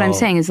 no, this is what I'm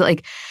saying, is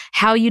like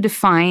how you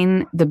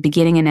define the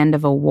beginning and end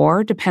of a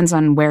war depends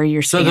on where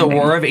you're standing. So the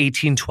War of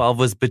 1812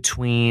 was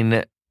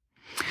between...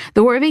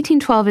 The War of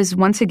 1812 is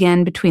once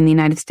again between the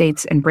United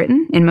States and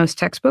Britain in most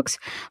textbooks.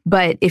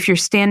 But if you're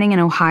standing in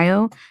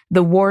Ohio,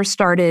 the war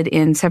started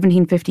in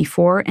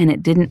 1754 and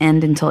it didn't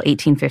end until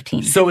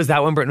 1815. So is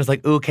that when Britain was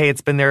like, okay,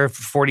 it's been there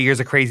for 40 years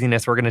of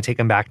craziness, we're going to take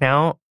them back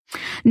now?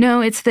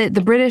 No, it's the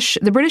British.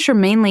 The British are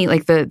mainly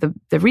like the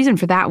reason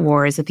for that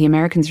war is that the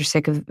Americans are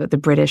sick of the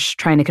British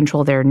trying to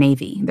control their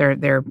navy,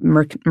 their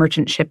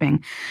merchant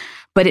shipping.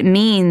 But it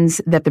means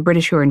that the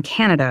British who are in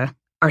Canada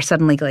are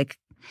suddenly like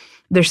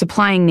they're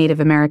supplying Native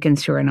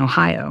Americans who are in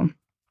Ohio,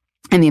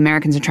 and the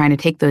Americans are trying to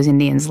take those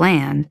Indians'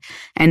 land.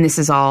 And this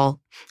is all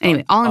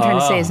anyway. All I'm trying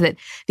to say is that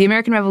the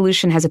American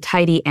Revolution has a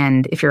tidy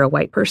end if you're a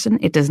white person.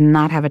 It does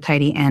not have a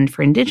tidy end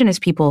for indigenous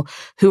people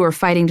who are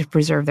fighting to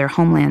preserve their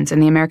homelands.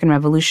 And the American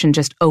Revolution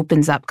just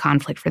opens up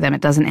conflict for them.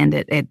 It doesn't end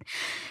it.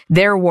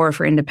 Their war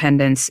for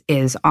independence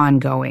is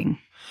ongoing.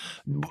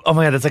 Oh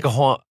my God, it's like a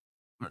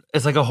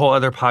whole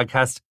other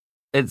podcast.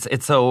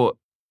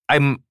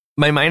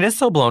 My mind is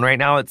so blown right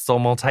now. It's so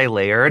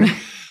multi-layered.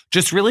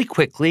 Just really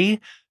quickly,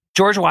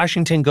 George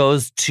Washington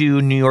goes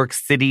to New York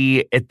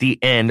City at the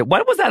end.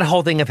 What was that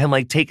whole thing of him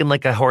like taking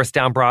like a horse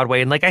down Broadway?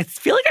 And like I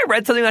feel like I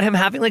read something about him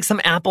having like some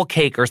apple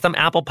cake or some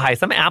apple pie,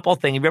 some apple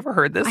thing. Have you ever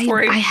heard this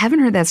story? I haven't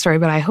heard that story,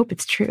 but I hope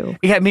it's true.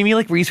 Yeah, it made me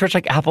like research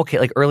like apple cake,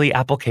 like early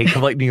apple cake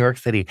of like New York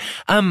City.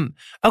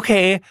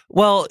 Okay,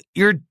 well,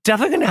 you're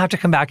definitely gonna have to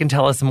come back and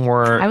tell us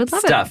more I would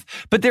love stuff.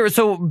 It.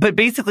 But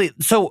basically,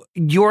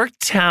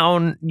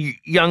 Yorktown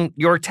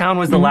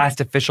was the last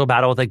official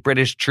battle with like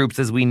British troops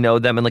as we know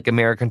them and like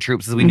American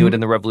troops as we knew it in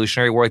the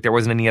Revolutionary War. Like there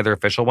wasn't any other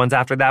official ones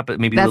after that,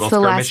 but maybe little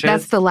skirmishes.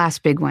 That's the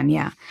last big one,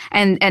 yeah.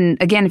 And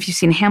again, if you've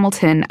seen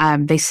Hamilton,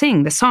 they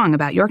sing the song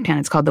about Yorktown.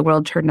 It's called "The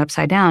World Turned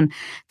Upside Down."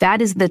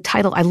 That is the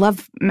title. I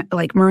love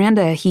like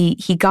Miranda.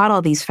 He got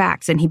all these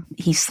facts and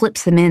he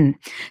slips them in.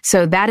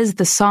 So that is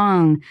the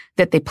song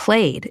that they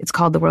played. It's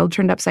called "The World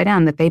Turned Upside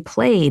Down" that they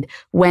played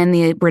when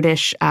the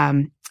British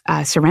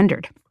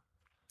surrendered.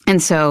 And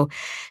so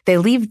they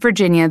leave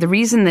Virginia. The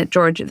reason that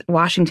George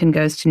Washington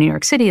goes to New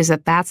York City is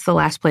that that's the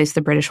last place the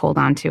British hold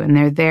on to. And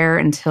they're there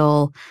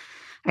until,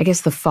 I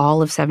guess, the fall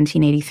of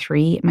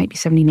 1783. It might be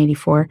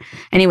 1784.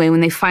 Anyway, when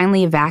they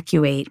finally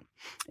evacuate,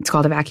 it's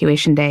called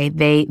Evacuation Day,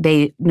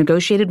 they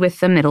negotiated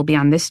with them. It'll be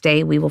on this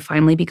day. We will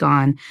finally be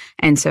gone.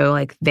 And so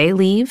like they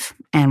leave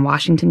and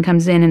Washington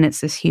comes in and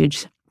it's this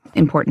huge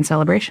important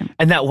celebration.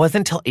 And that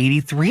wasn't until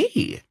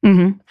 83.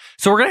 Mm-hmm.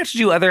 So we're going to have to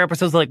do other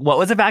episodes like what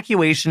was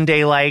Evacuation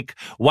Day like?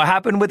 What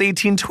happened with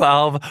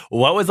 1812?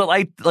 What was it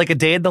like a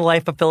day in the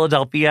life of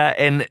Philadelphia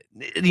and,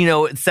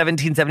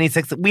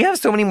 1776? We have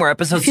so many more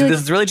episodes, so this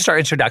is really just our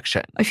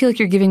introduction. I feel like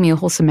you're giving me a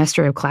whole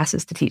semester of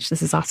classes to teach.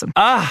 This is awesome.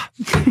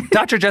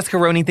 Dr. Jessica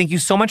Roney, thank you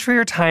so much for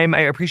your time. I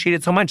appreciate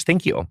it so much.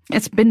 Thank you.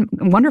 It's been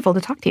wonderful to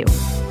talk to you.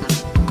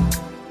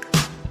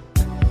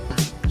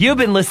 You've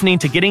been listening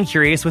to Getting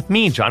Curious with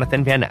me,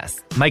 Jonathan Van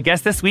Ness. My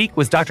guest this week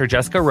was Dr.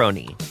 Jessica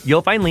Roney.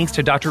 You'll find links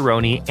to Dr.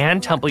 Roney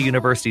and Temple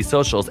University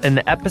socials in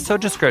the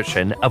episode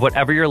description of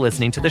whatever you're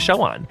listening to the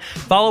show on.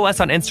 Follow us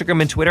on Instagram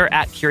and Twitter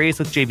at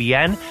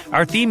CuriousWithJVN.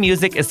 Our theme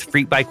music is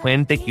Freak by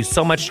Quinn. Thank you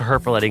so much to her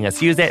for letting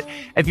us use it.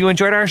 If you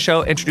enjoyed our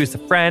show, introduce a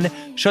friend,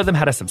 show them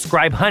how to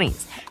subscribe,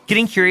 honeys.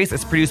 Getting Curious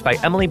is produced by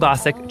Emily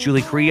Bosick,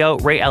 Julie Carrillo,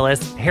 Ray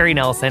Ellis, Harry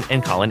Nelson,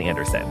 and Colin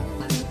Anderson.